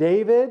with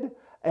David,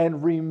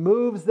 and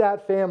removes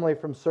that family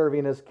from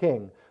serving as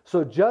king.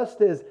 So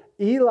just as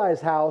Eli's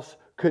house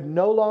could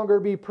no longer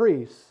be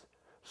priests,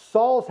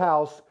 Saul's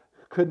house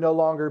could no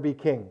longer be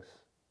kings.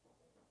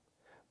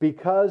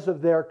 Because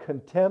of their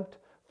contempt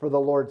for the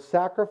Lord's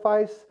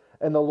sacrifice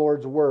and the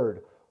Lord's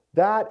word.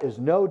 That is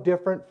no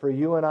different for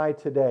you and I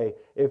today.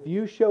 If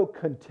you show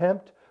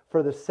contempt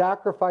for the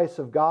sacrifice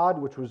of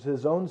God, which was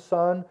his own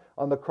son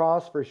on the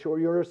cross for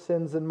your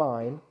sins and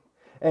mine,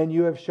 and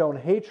you have shown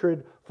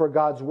hatred for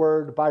God's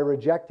word by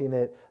rejecting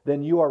it,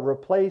 then you are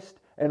replaced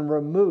and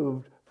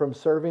removed from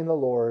serving the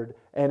Lord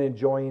and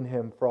enjoying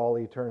him for all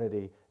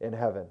eternity in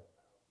heaven.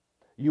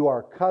 You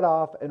are cut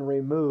off and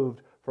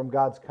removed from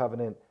God's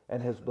covenant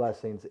and his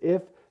blessings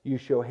if you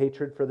show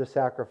hatred for the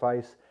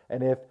sacrifice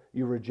and if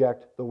you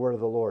reject the word of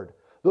the Lord.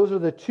 Those are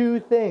the 2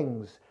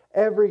 things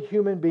every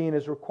human being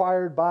is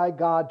required by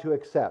God to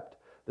accept: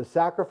 the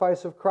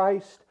sacrifice of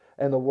Christ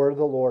and the word of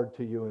the Lord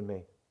to you and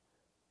me.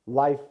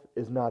 Life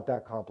is not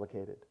that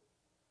complicated.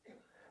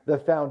 The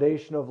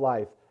foundation of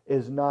life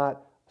is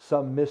not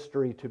some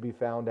mystery to be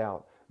found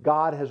out.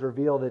 God has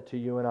revealed it to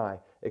you and I.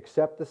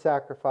 Accept the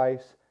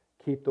sacrifice,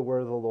 keep the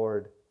word of the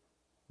Lord,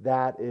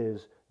 That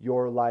is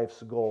your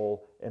life's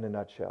goal in a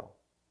nutshell.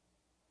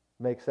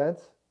 Make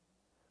sense?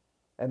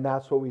 And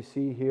that's what we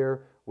see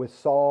here with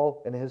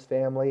Saul and his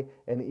family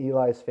and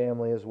Eli's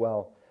family as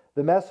well.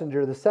 The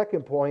messenger, the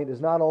second point,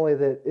 is not only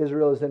that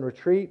Israel is in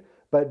retreat,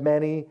 but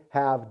many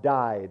have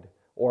died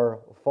or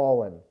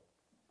fallen.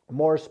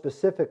 More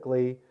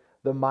specifically,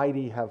 the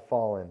mighty have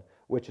fallen,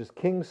 which is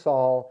King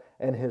Saul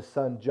and his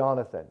son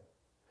Jonathan.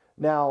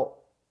 Now,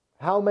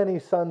 how many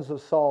sons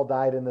of Saul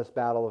died in this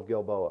battle of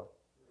Gilboa?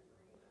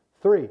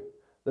 3.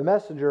 The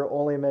messenger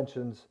only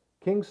mentions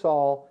King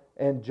Saul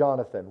and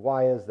Jonathan.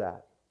 Why is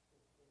that?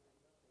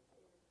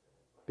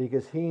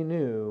 Because he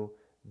knew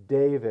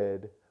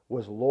David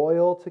was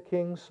loyal to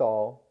King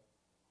Saul.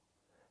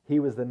 He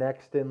was the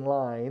next in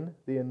line,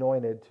 the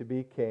anointed to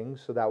be king,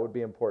 so that would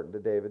be important to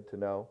David to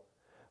know.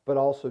 But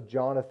also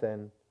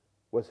Jonathan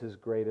was his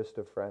greatest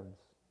of friends,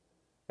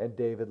 and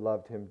David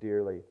loved him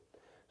dearly.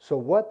 So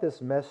what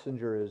this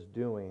messenger is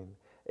doing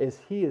is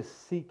he is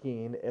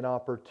seeking an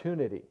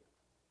opportunity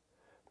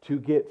to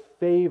get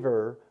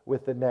favor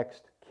with the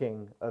next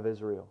king of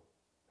Israel.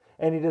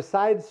 And he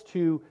decides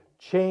to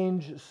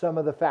change some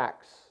of the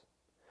facts,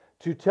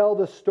 to tell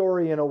the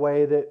story in a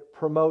way that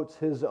promotes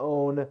his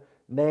own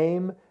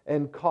name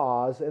and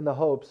cause in the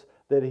hopes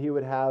that he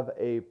would have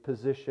a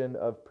position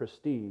of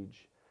prestige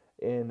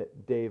in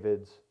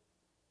David's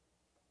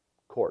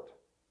court.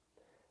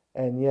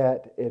 And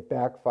yet it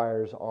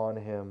backfires on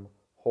him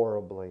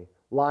horribly.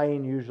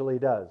 Lying usually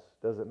does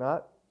it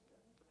not?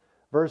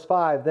 Verse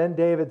 5, then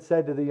David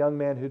said to the young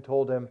man who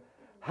told him,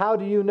 how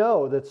do you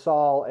know that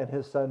Saul and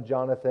his son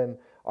Jonathan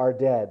are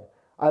dead?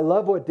 I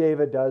love what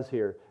David does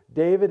here.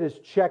 David is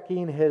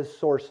checking his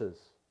sources.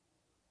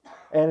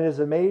 And it is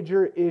a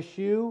major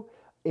issue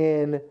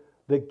in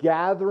the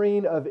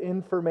gathering of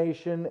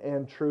information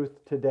and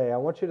truth today. I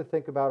want you to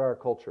think about our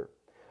culture.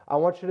 I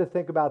want you to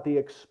think about the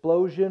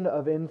explosion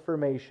of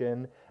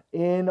information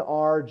in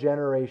our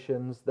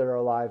generations that are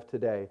alive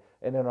today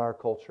and in our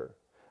culture.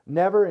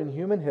 Never in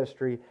human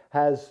history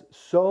has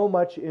so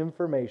much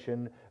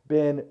information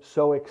been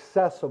so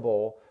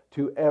accessible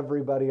to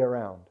everybody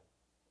around.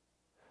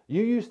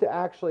 You used to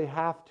actually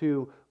have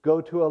to go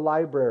to a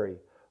library,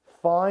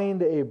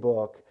 find a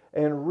book,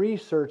 and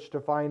research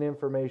to find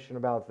information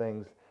about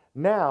things.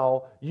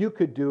 Now, you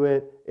could do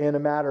it in a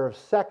matter of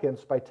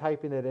seconds by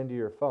typing it into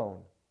your phone.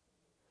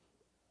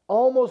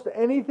 Almost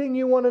anything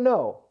you want to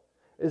know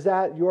is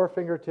at your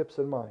fingertips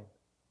and mine.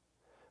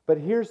 But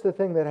here's the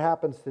thing that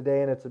happens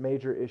today, and it's a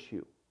major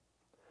issue.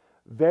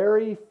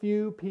 Very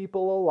few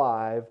people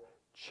alive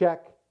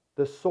check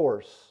the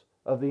source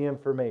of the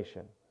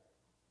information.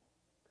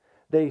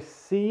 They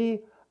see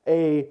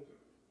a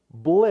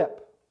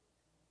blip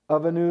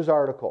of a news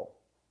article,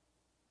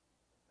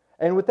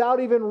 and without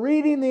even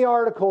reading the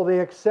article, they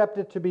accept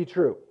it to be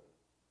true.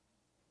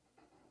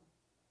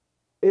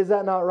 Is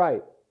that not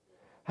right?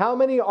 How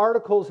many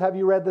articles have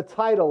you read the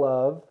title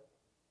of,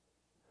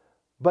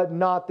 but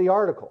not the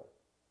article?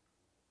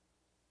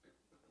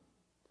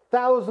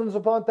 Thousands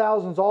upon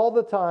thousands all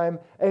the time,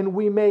 and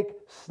we make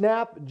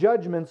snap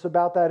judgments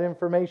about that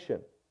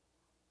information.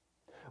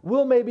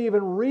 We'll maybe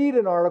even read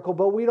an article,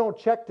 but we don't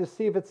check to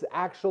see if it's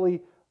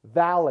actually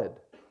valid.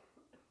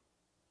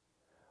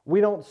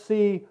 We don't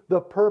see the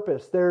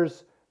purpose.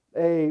 There's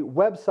a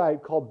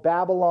website called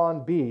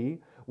Babylon Bee,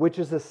 which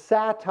is a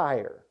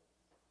satire,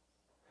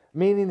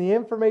 meaning the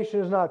information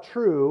is not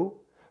true,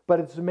 but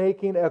it's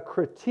making a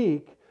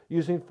critique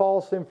using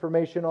false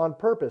information on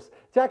purpose.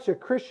 It's actually a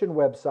Christian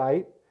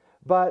website,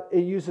 but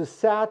it uses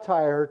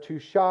satire to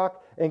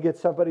shock and get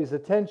somebody's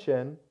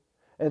attention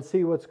and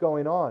see what's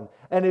going on.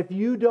 And if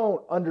you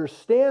don't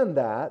understand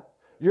that,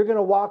 you're going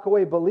to walk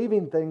away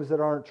believing things that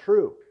aren't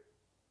true.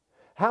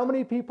 How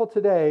many people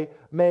today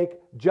make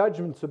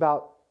judgments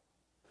about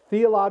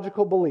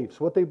theological beliefs,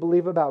 what they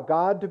believe about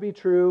God to be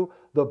true,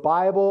 the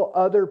Bible,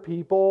 other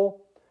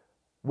people,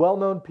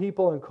 well-known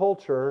people and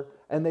culture,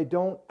 and they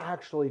don't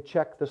actually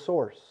check the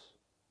source?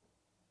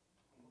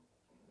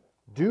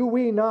 Do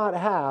we not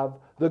have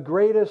the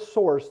greatest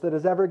source that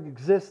has ever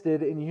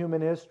existed in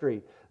human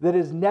history, that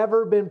has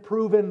never been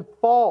proven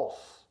false?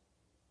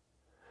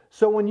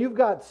 So when you've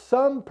got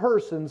some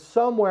person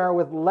somewhere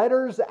with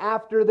letters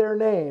after their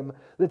name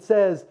that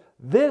says,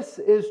 this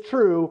is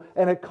true,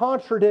 and it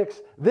contradicts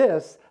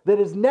this that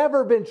has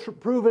never been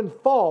proven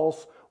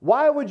false,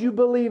 why would you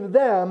believe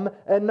them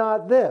and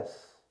not this?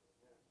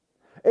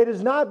 It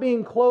is not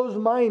being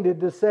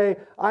closed-minded to say,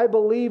 I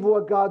believe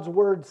what God's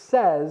Word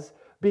says,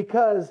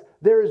 because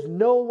there is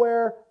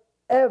nowhere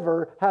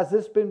ever has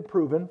this been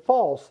proven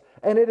false.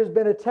 And it has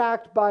been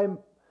attacked by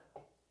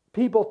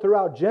people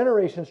throughout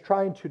generations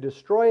trying to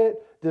destroy it,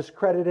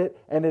 discredit it,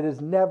 and it has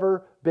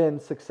never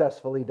been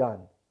successfully done.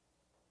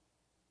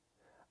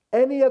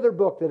 Any other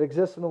book that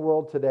exists in the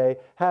world today,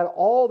 had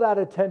all that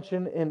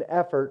attention and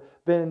effort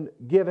been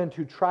given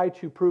to try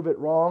to prove it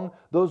wrong,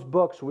 those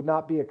books would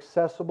not be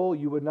accessible.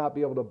 You would not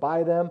be able to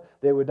buy them.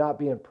 They would not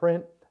be in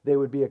print. They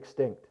would be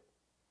extinct.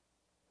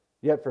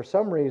 Yet for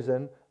some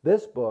reason,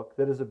 this book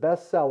that is a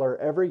bestseller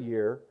every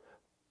year,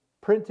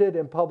 printed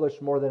and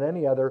published more than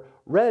any other,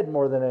 read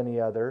more than any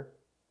other,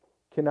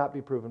 cannot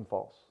be proven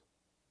false.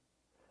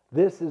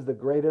 This is the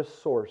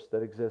greatest source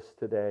that exists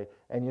today.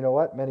 And you know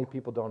what? Many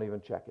people don't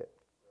even check it.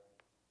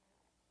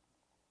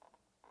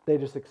 They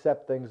just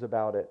accept things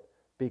about it.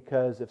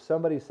 Because if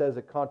somebody says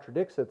it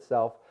contradicts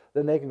itself,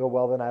 then they can go,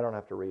 well, then I don't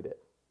have to read it.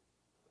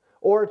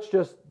 Or it's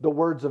just the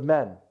words of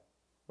men.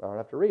 I don't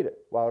have to read it.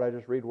 Why would I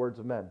just read words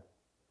of men?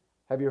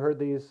 Have you heard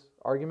these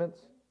arguments?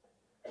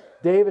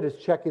 David is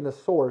checking the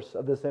source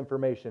of this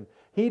information.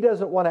 He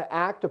doesn't want to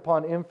act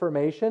upon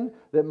information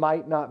that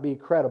might not be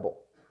credible.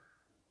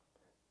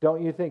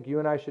 Don't you think you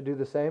and I should do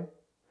the same?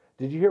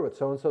 Did you hear what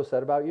so-and-so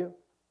said about you?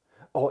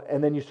 Oh,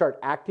 and then you start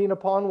acting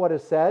upon what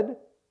is said,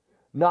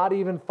 not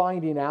even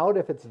finding out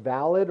if it's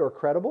valid or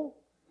credible?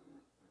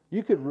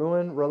 You could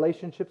ruin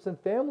relationships and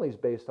families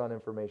based on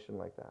information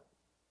like that.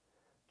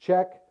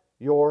 Check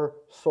your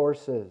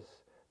sources.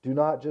 Do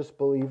not just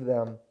believe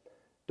them.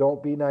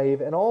 Don't be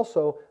naive. And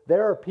also,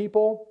 there are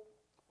people,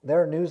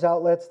 there are news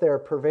outlets, there are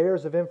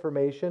purveyors of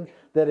information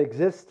that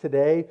exist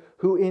today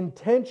who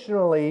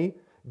intentionally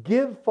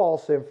give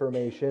false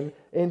information,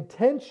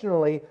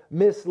 intentionally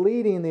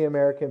misleading the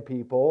American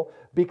people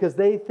because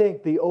they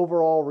think the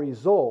overall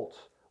result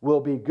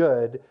will be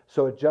good,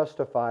 so it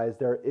justifies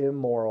their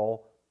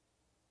immoral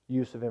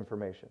use of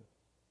information.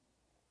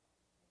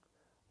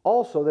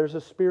 Also, there's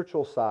a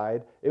spiritual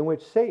side in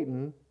which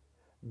Satan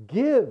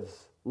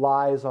gives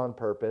lies on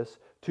purpose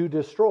to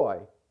destroy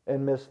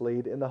and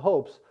mislead in the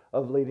hopes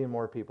of leading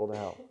more people to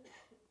hell.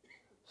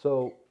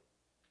 So,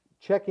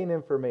 checking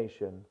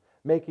information,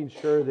 making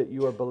sure that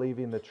you are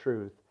believing the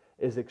truth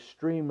is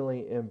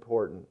extremely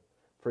important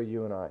for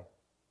you and I.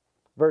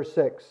 Verse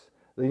 6,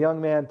 the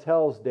young man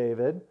tells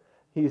David,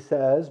 he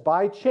says,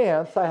 by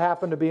chance I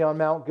happen to be on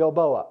Mount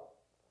Gilboa.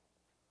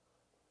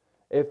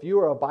 If you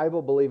are a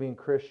Bible-believing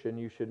Christian,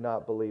 you should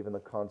not believe in the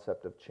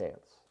concept of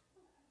chance.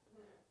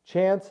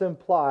 Chance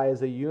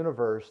implies a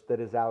universe that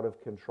is out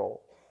of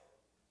control,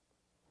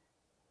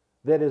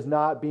 that is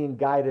not being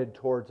guided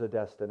towards a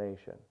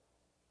destination.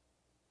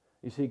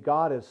 You see,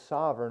 God is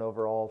sovereign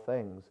over all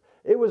things.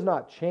 It was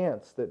not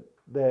chance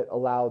that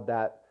allowed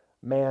that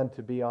man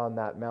to be on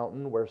that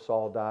mountain where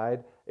Saul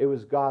died. It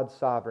was God's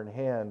sovereign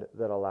hand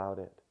that allowed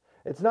it.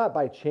 It's not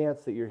by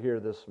chance that you're here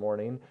this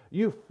morning.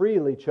 You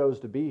freely chose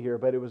to be here,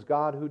 but it was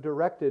God who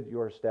directed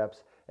your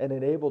steps and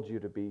enabled you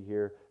to be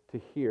here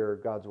to hear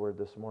God's word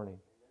this morning.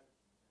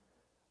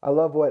 I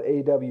love what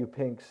A.W.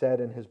 Pink said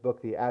in his book,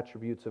 The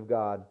Attributes of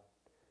God.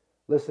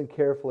 Listen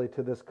carefully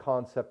to this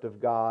concept of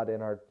God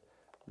in our,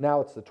 now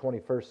it's the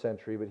 21st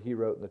century, but he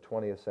wrote in the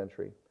 20th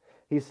century.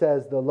 He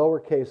says, the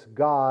lowercase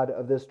God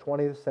of this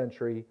 20th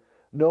century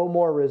no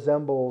more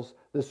resembles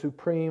the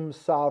supreme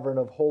sovereign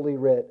of Holy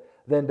Writ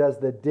than does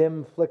the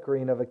dim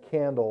flickering of a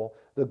candle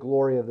the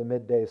glory of the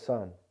midday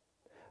sun.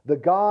 The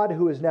God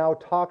who is now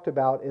talked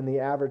about in the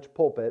average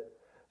pulpit,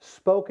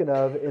 spoken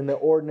of in the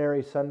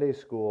ordinary Sunday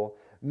school,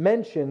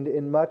 mentioned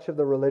in much of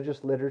the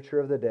religious literature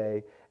of the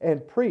day,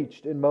 and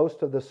preached in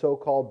most of the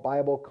so-called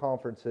Bible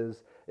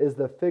conferences is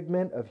the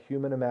figment of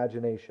human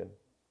imagination,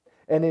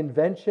 an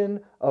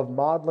invention of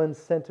maudlin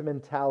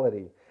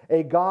sentimentality,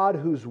 a God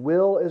whose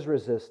will is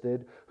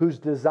resisted, whose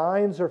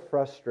designs are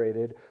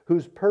frustrated,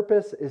 whose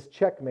purpose is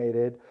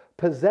checkmated,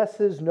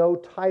 possesses no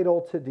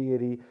title to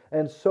deity,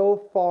 and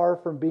so far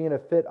from being a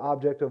fit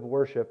object of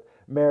worship,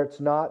 merits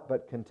naught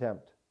but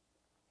contempt.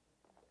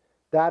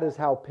 That is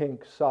how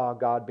Pink saw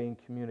God being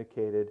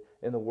communicated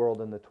in the world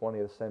in the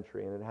 20th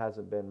century, and it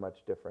hasn't been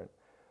much different.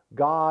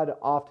 God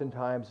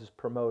oftentimes is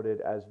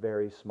promoted as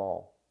very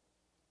small.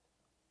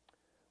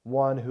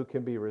 One who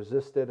can be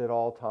resisted at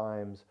all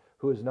times,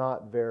 who is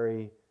not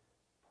very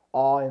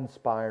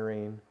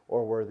awe-inspiring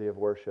or worthy of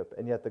worship.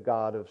 And yet the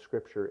God of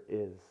Scripture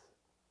is.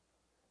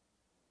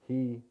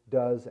 He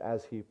does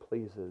as He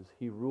pleases.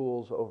 He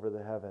rules over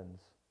the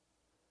heavens.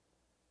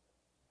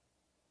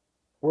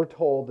 We're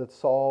told that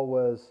Saul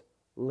was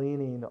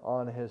leaning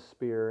on his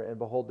spear, and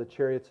behold, the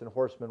chariots and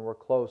horsemen were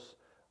close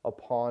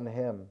upon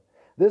him.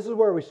 This is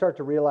where we start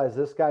to realize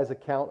this guy's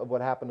account of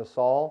what happened to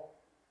Saul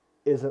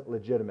isn't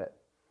legitimate.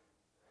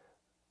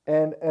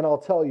 And I'll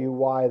tell you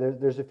why.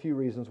 There's a few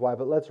reasons why,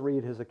 but let's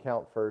read his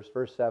account first.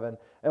 Verse 7,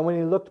 and when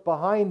he looked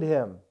behind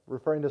him,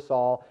 referring to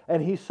Saul,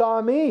 and he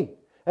saw me,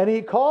 and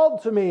he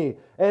called to me,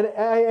 and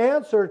I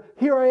answered,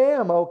 here I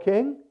am, O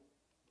king.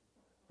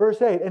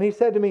 Verse 8, and he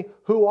said to me,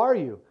 who are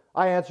you?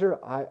 I answered,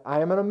 I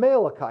am an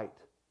Amalekite.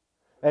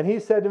 And he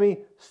said to me,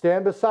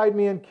 stand beside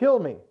me and kill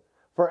me,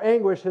 for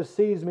anguish has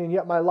seized me, and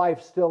yet my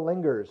life still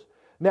lingers.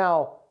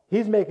 Now,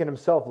 he's making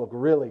himself look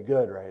really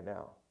good right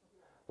now.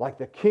 Like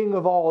the king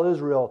of all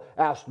Israel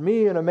asked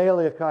me, an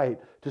Amalekite,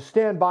 to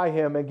stand by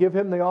him and give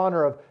him the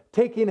honor of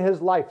taking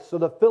his life, so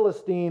the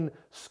Philistine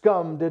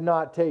scum did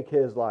not take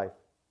his life.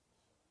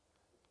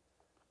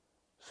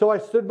 So I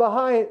stood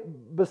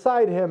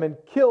beside him and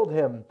killed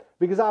him,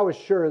 because I was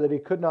sure that he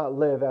could not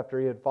live after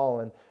he had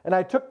fallen. And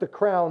I took the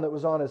crown that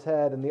was on his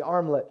head and the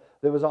armlet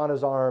that was on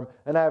his arm,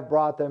 and I have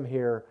brought them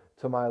here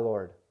to my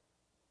Lord.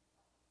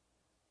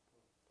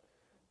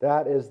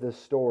 That is the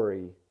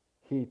story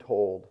he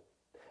told.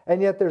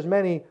 And yet there's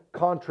many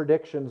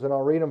contradictions, and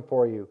I'll read them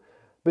for you.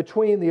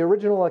 Between the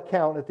original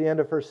account at the end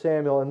of 1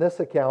 Samuel and this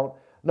account,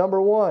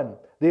 number one,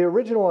 the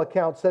original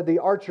account said the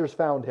archers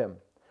found him.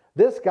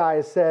 This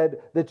guy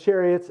said the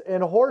chariots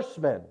and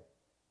horsemen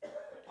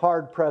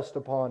hard pressed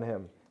upon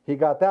him. He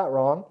got that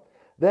wrong.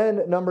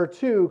 Then number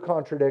two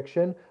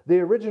contradiction, the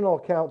original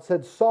account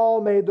said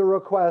Saul made the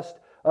request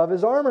of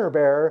his armor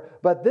bearer,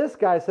 but this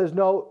guy says,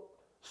 no,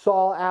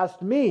 Saul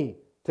asked me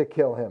to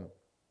kill him.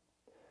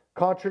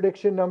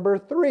 Contradiction number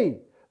three,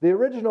 the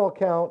original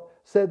account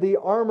said the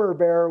armor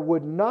bearer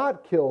would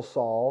not kill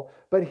Saul,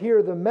 but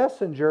here the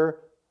messenger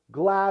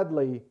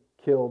gladly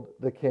killed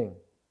the king.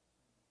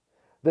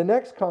 The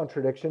next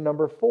contradiction,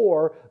 number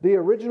four, the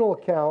original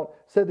account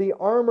said the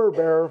armor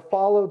bearer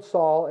followed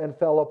Saul and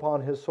fell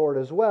upon his sword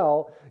as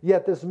well,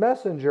 yet this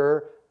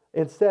messenger,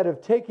 instead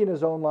of taking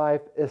his own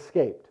life,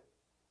 escaped.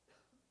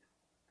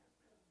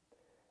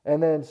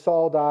 And then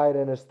Saul died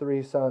and his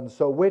 3 sons.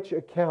 So which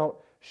account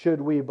should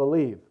we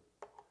believe?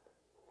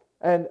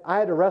 And I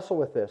had to wrestle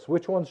with this.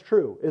 Which one's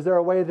true? Is there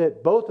a way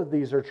that both of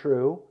these are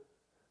true?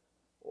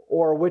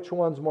 Or which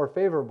one's more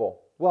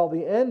favorable? Well,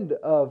 the end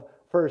of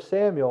 1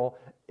 Samuel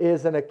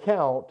is an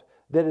account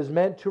that is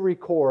meant to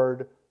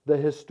record the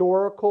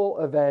historical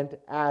event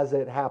as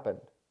it happened.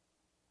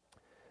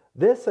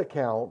 This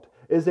account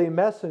is a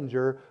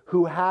messenger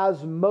who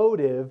has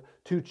motive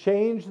to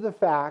change the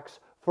facts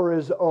for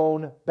his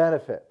own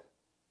benefit.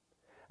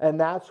 And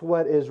that's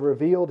what is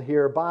revealed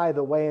here by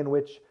the way in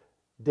which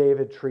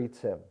David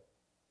treats him.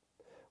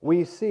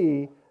 We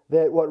see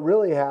that what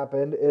really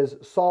happened is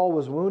Saul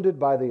was wounded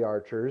by the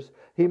archers.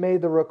 He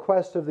made the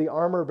request of the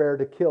armor bearer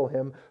to kill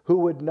him, who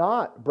would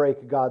not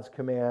break God's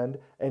command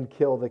and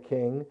kill the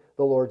king,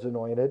 the Lord's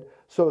anointed.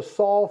 So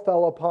Saul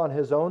fell upon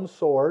his own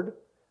sword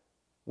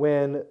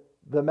when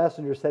the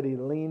messenger said he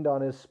leaned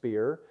on his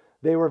spear.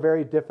 They were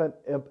very different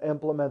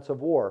implements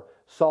of war.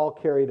 Saul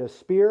carried a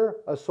spear,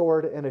 a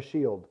sword, and a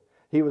shield.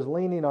 He was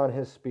leaning on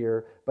his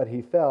spear, but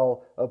he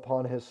fell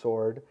upon his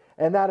sword.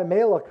 And that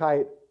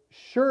Amalekite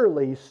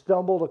surely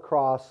stumbled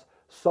across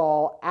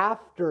Saul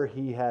after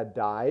he had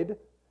died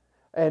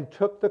and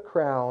took the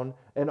crown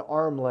and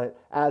armlet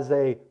as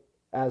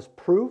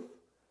proof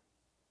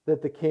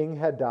that the king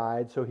had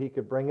died, so he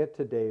could bring it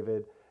to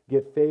David,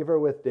 get favor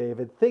with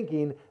David,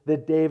 thinking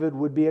that David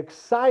would be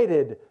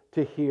excited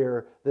to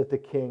hear that the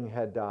king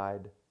had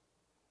died.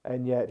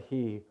 And yet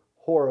he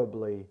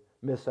horribly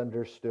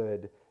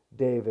misunderstood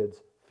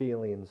David's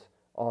feelings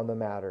on the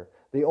matter.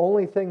 The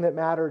only thing that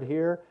mattered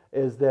here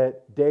is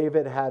that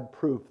David had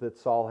proof that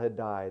Saul had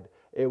died.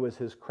 It was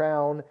his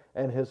crown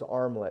and his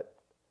armlet.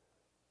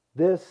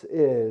 This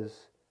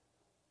is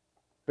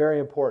very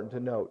important to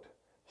note.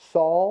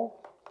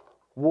 Saul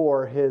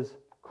wore his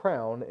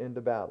crown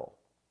into battle.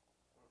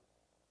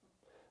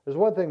 There's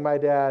one thing my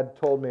dad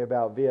told me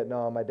about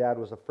Vietnam. My dad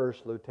was a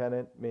first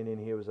lieutenant, meaning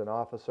he was an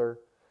officer,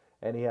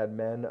 and he had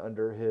men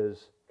under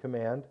his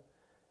command.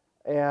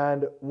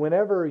 And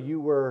whenever you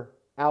were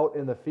out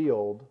in the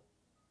field,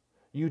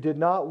 you did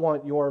not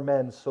want your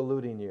men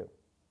saluting you,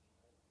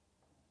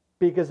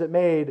 because it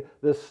made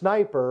the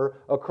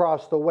sniper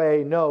across the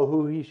way know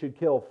who he should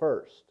kill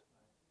first.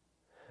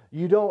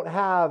 You don't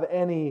have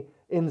any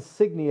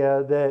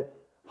insignia that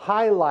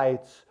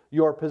highlights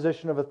your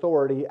position of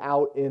authority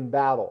out in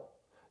battle.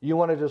 You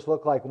want to just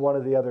look like one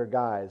of the other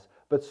guys.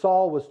 But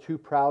Saul was too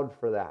proud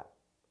for that.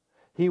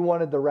 He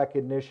wanted the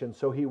recognition,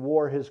 so he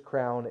wore his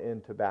crown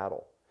into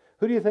battle.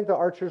 Who do you think the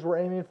archers were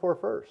aiming for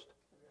first?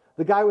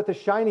 The guy with the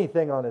shiny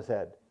thing on his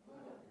head.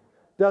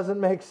 Doesn't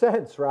make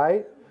sense,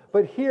 right?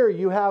 But here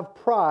you have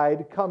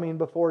pride coming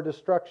before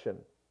destruction.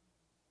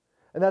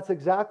 And that's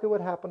exactly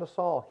what happened to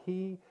Saul.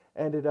 He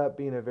ended up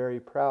being a very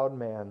proud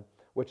man,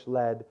 which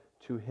led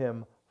to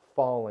him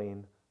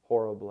falling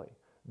horribly.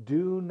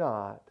 Do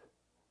not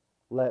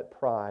let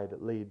pride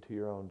lead to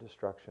your own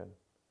destruction.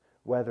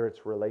 Whether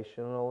it's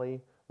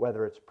relationally,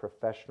 whether it's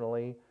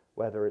professionally,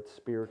 whether it's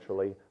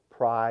spiritually,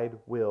 pride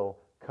will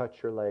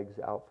cut your legs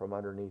out from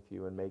underneath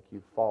you and make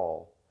you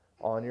fall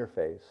on your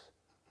face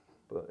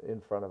in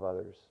front of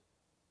others.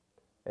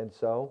 And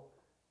so,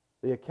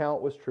 the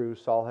account was true.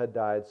 Saul had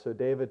died. So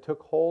David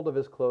took hold of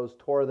his clothes,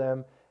 tore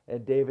them,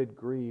 and David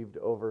grieved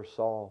over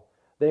Saul.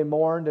 They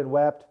mourned and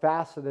wept,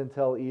 fasted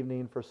until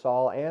evening for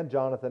Saul and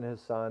Jonathan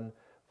his son,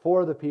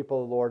 for the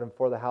people of the Lord and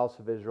for the house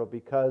of Israel,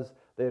 because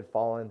they had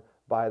fallen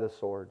by the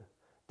sword.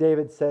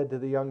 David said to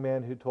the young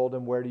man who told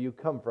him, "Where do you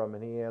come from?"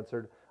 And he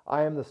answered,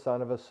 "I am the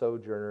son of a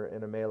sojourner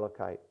in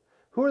Amalekite."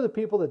 Who are the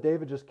people that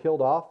David just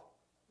killed off?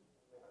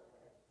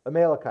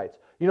 Amalekites.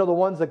 You know, the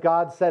ones that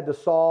God said to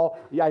Saul,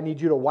 "Yeah, I need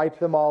you to wipe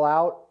them all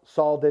out."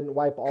 Saul didn't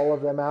wipe all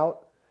of them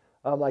out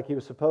like he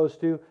was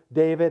supposed to.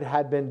 David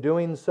had been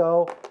doing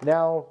so.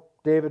 Now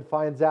David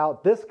finds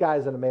out this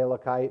guy's an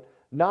Amalekite,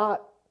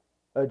 not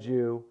a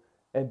Jew.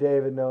 And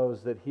David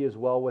knows that he is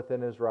well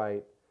within his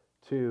right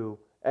to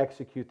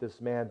execute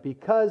this man.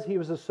 Because he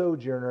was a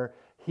sojourner,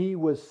 he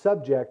was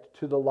subject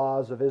to the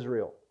laws of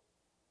Israel.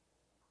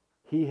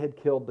 He had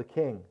killed the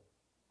king.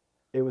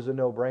 It was a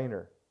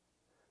no-brainer.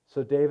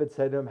 So David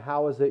said to him,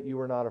 how is it you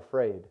were not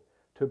afraid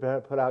to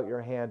put out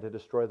your hand to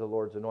destroy the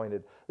Lord's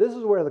anointed? This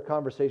is where the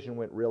conversation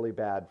went really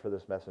bad for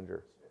this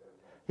messenger.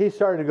 He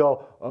started to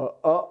go,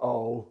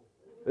 uh-oh,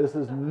 this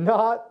is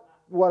not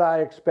what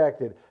I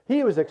expected.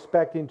 He was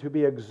expecting to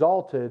be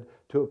exalted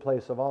to a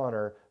place of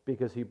honor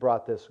because he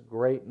brought this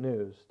great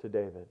news to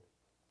David.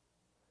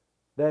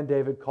 Then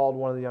David called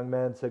one of the young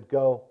men and said,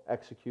 go,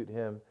 execute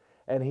him.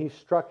 And he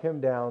struck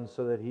him down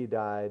so that he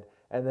died.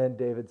 And then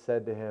David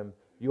said to him,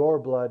 your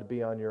blood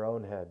be on your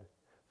own head,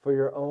 for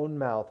your own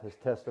mouth has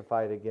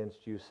testified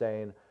against you,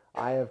 saying,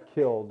 I have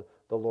killed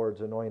the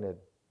Lord's anointed.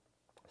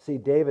 See,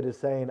 David is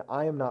saying,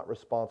 I am not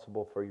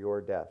responsible for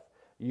your death.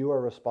 You are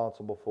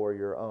responsible for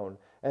your own.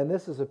 And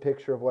this is a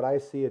picture of what I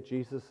see at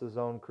Jesus'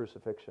 own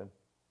crucifixion.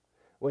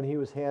 When he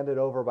was handed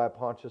over by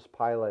Pontius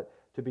Pilate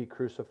to be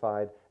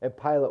crucified, and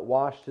Pilate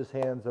washed his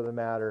hands of the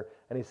matter,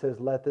 and he says,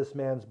 let this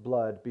man's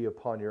blood be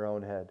upon your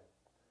own head,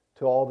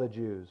 to all the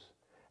Jews.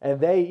 And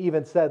they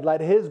even said,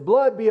 let his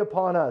blood be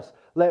upon us.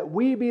 Let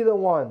we be the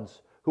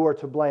ones who are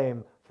to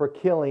blame for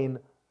killing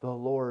the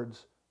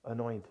Lord's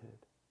anointed.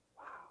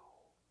 Wow.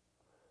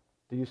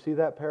 Do you see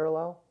that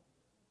parallel?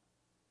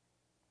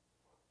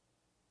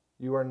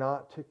 You are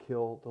not to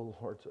kill the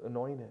Lord's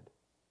anointed.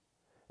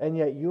 And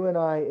yet you and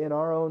I, in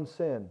our own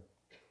sin,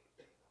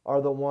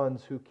 are the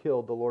ones who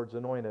killed the Lord's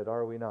anointed,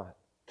 are we not?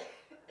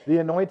 The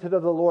anointed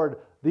of the Lord,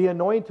 the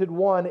anointed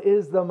one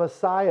is the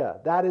Messiah.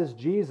 That is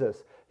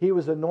Jesus. He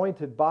was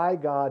anointed by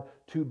God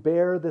to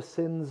bear the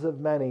sins of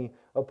many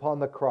upon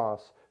the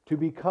cross, to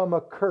become a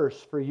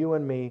curse for you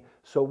and me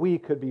so we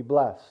could be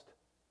blessed.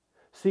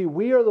 See,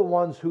 we are the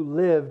ones who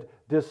lived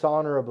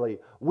dishonorably.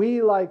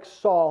 We, like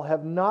Saul,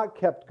 have not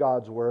kept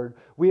God's word.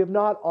 We have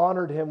not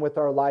honored him with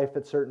our life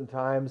at certain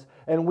times,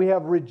 and we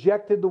have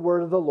rejected the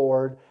word of the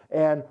Lord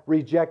and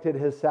rejected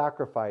his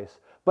sacrifice.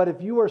 But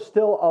if you are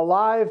still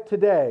alive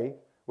today,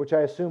 which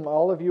I assume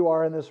all of you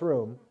are in this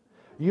room,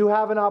 you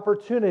have an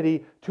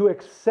opportunity to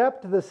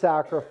accept the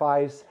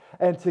sacrifice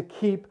and to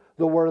keep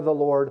the word of the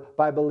Lord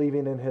by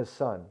believing in his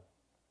Son.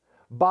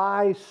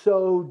 By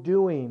so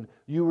doing,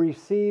 you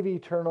receive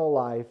eternal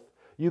life.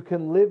 You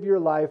can live your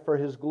life for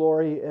his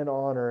glory and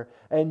honor,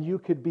 and you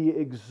could be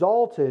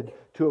exalted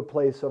to a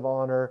place of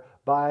honor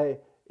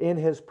in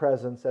his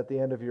presence at the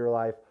end of your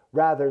life,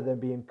 rather than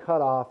being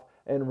cut off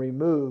and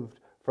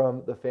removed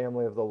from the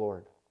family of the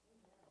Lord.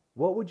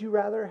 What would you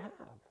rather have?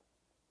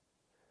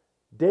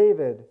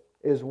 David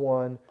is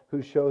one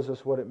who shows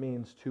us what it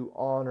means to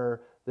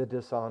honor the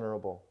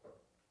dishonorable.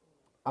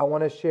 I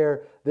want to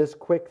share this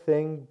quick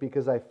thing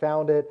because I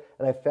found it,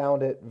 and I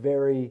found it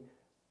very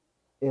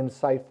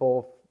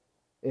insightful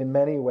in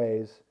many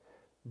ways.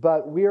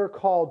 But we are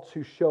called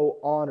to show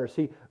honor.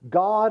 See,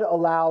 God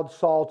allowed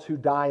Saul to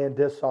die in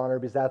dishonor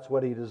because that's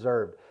what he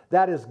deserved.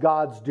 That is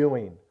God's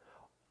doing.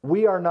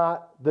 We are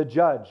not the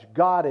judge.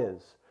 God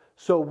is.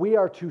 So we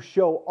are to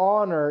show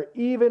honor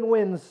even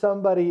when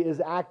somebody is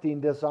acting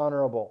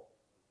dishonorable.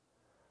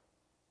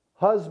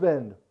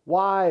 Husband,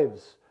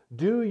 wives,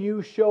 do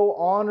you show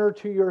honor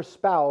to your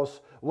spouse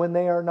when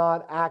they are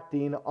not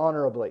acting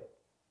honorably?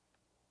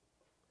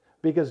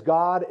 Because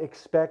God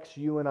expects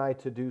you and I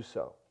to do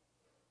so.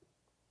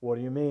 What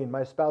do you mean?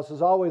 My spouse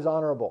is always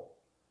honorable.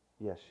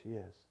 Yes, she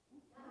is.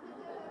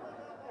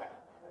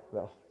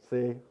 Well,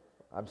 see,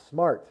 I'm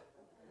smart.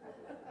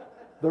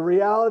 The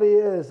reality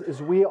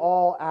is we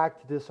all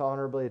act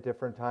dishonorably at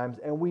different times,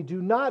 and we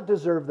do not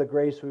deserve the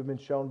grace we've been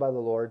shown by the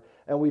Lord,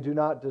 and we do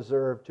not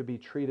deserve to be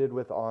treated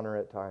with honor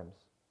at times.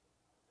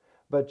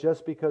 But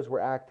just because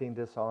we're acting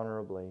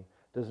dishonorably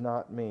does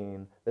not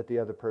mean that the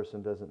other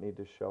person doesn't need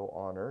to show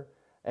honor,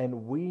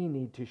 and we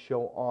need to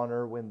show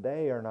honor when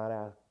they are not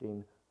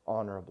acting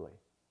honorably,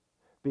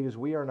 because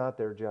we are not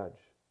their judge.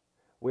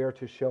 We are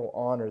to show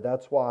honor.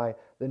 That's why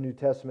the New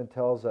Testament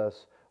tells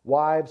us,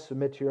 wives,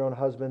 submit to your own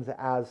husbands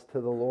as to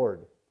the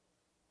Lord.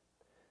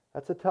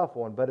 That's a tough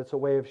one, but it's a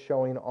way of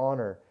showing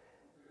honor.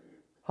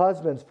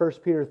 Husbands,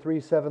 1 Peter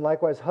 3:7,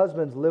 likewise,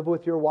 husbands, live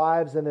with your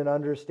wives in an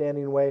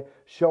understanding way,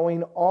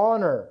 showing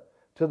honor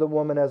to the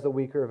woman as the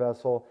weaker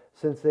vessel,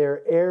 since they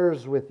are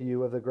heirs with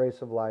you of the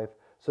grace of life,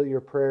 so that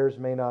your prayers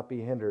may not be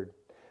hindered.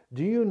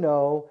 Do you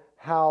know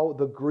how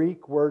the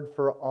Greek word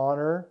for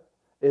honor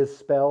is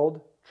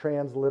spelled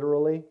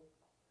transliterally?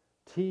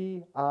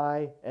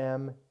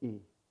 T-I-M-E.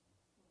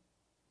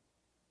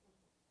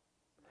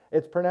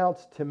 It's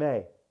pronounced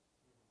time,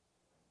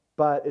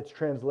 but it's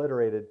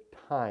transliterated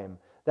time.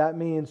 That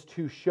means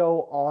to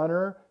show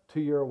honor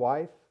to your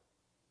wife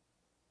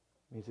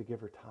means to give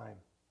her time.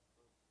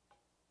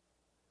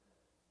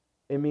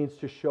 It means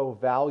to show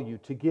value,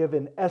 to give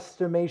an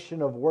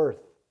estimation of worth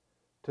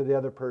to the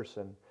other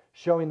person,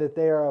 showing that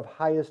they are of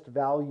highest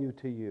value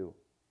to you.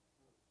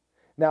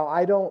 Now,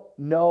 I don't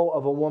know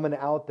of a woman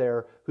out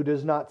there who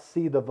does not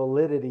see the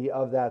validity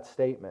of that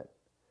statement,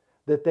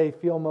 that they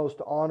feel most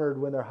honored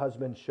when their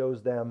husband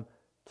shows them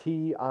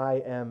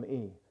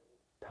T-I-M-E,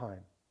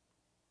 time.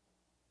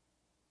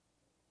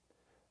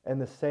 And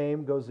the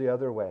same goes the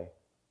other way.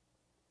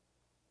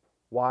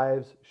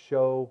 Wives,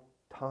 show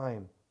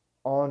time,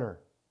 honor.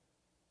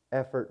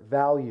 effort,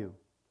 value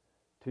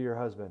to your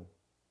husband,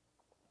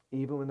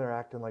 even when they're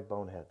acting like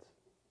boneheads.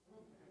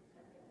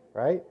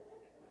 Right?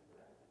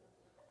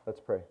 Let's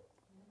pray.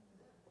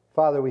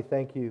 Father, we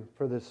thank you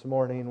for this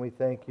morning. We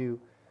thank you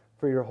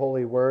for your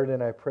holy word,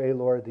 and I pray,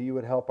 Lord, that you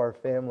would help our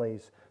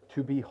families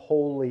to be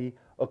holy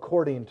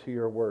according to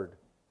your word.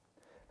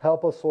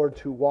 Help us, Lord,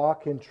 to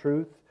walk in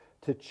truth,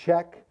 to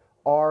check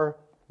our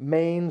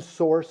main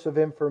source of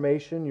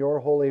information, your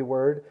holy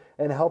word,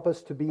 and help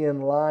us to be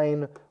in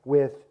line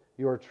with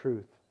your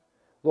truth.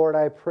 Lord,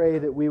 I pray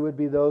that we would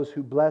be those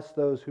who bless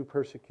those who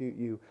persecute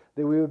you,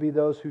 that we would be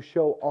those who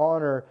show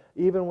honor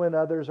even when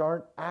others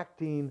aren't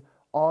acting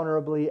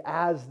honorably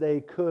as they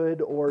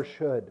could or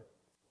should.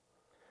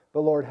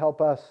 But Lord,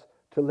 help us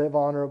to live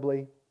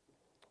honorably,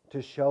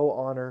 to show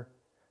honor,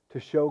 to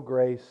show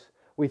grace.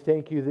 We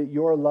thank you that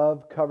your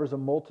love covers a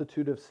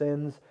multitude of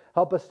sins.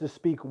 Help us to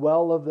speak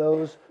well of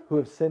those who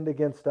have sinned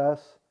against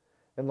us.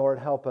 And Lord,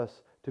 help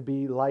us to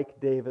be like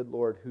David,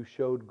 Lord, who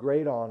showed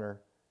great honor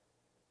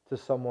to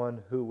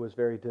someone who was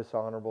very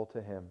dishonorable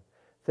to him.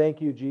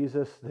 Thank you,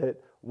 Jesus,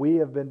 that we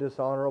have been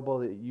dishonorable,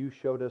 that you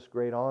showed us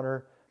great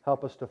honor.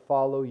 Help us to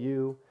follow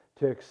you,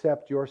 to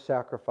accept your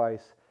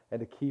sacrifice, and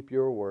to keep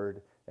your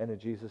word. And in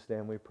Jesus'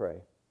 name we pray.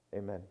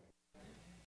 Amen.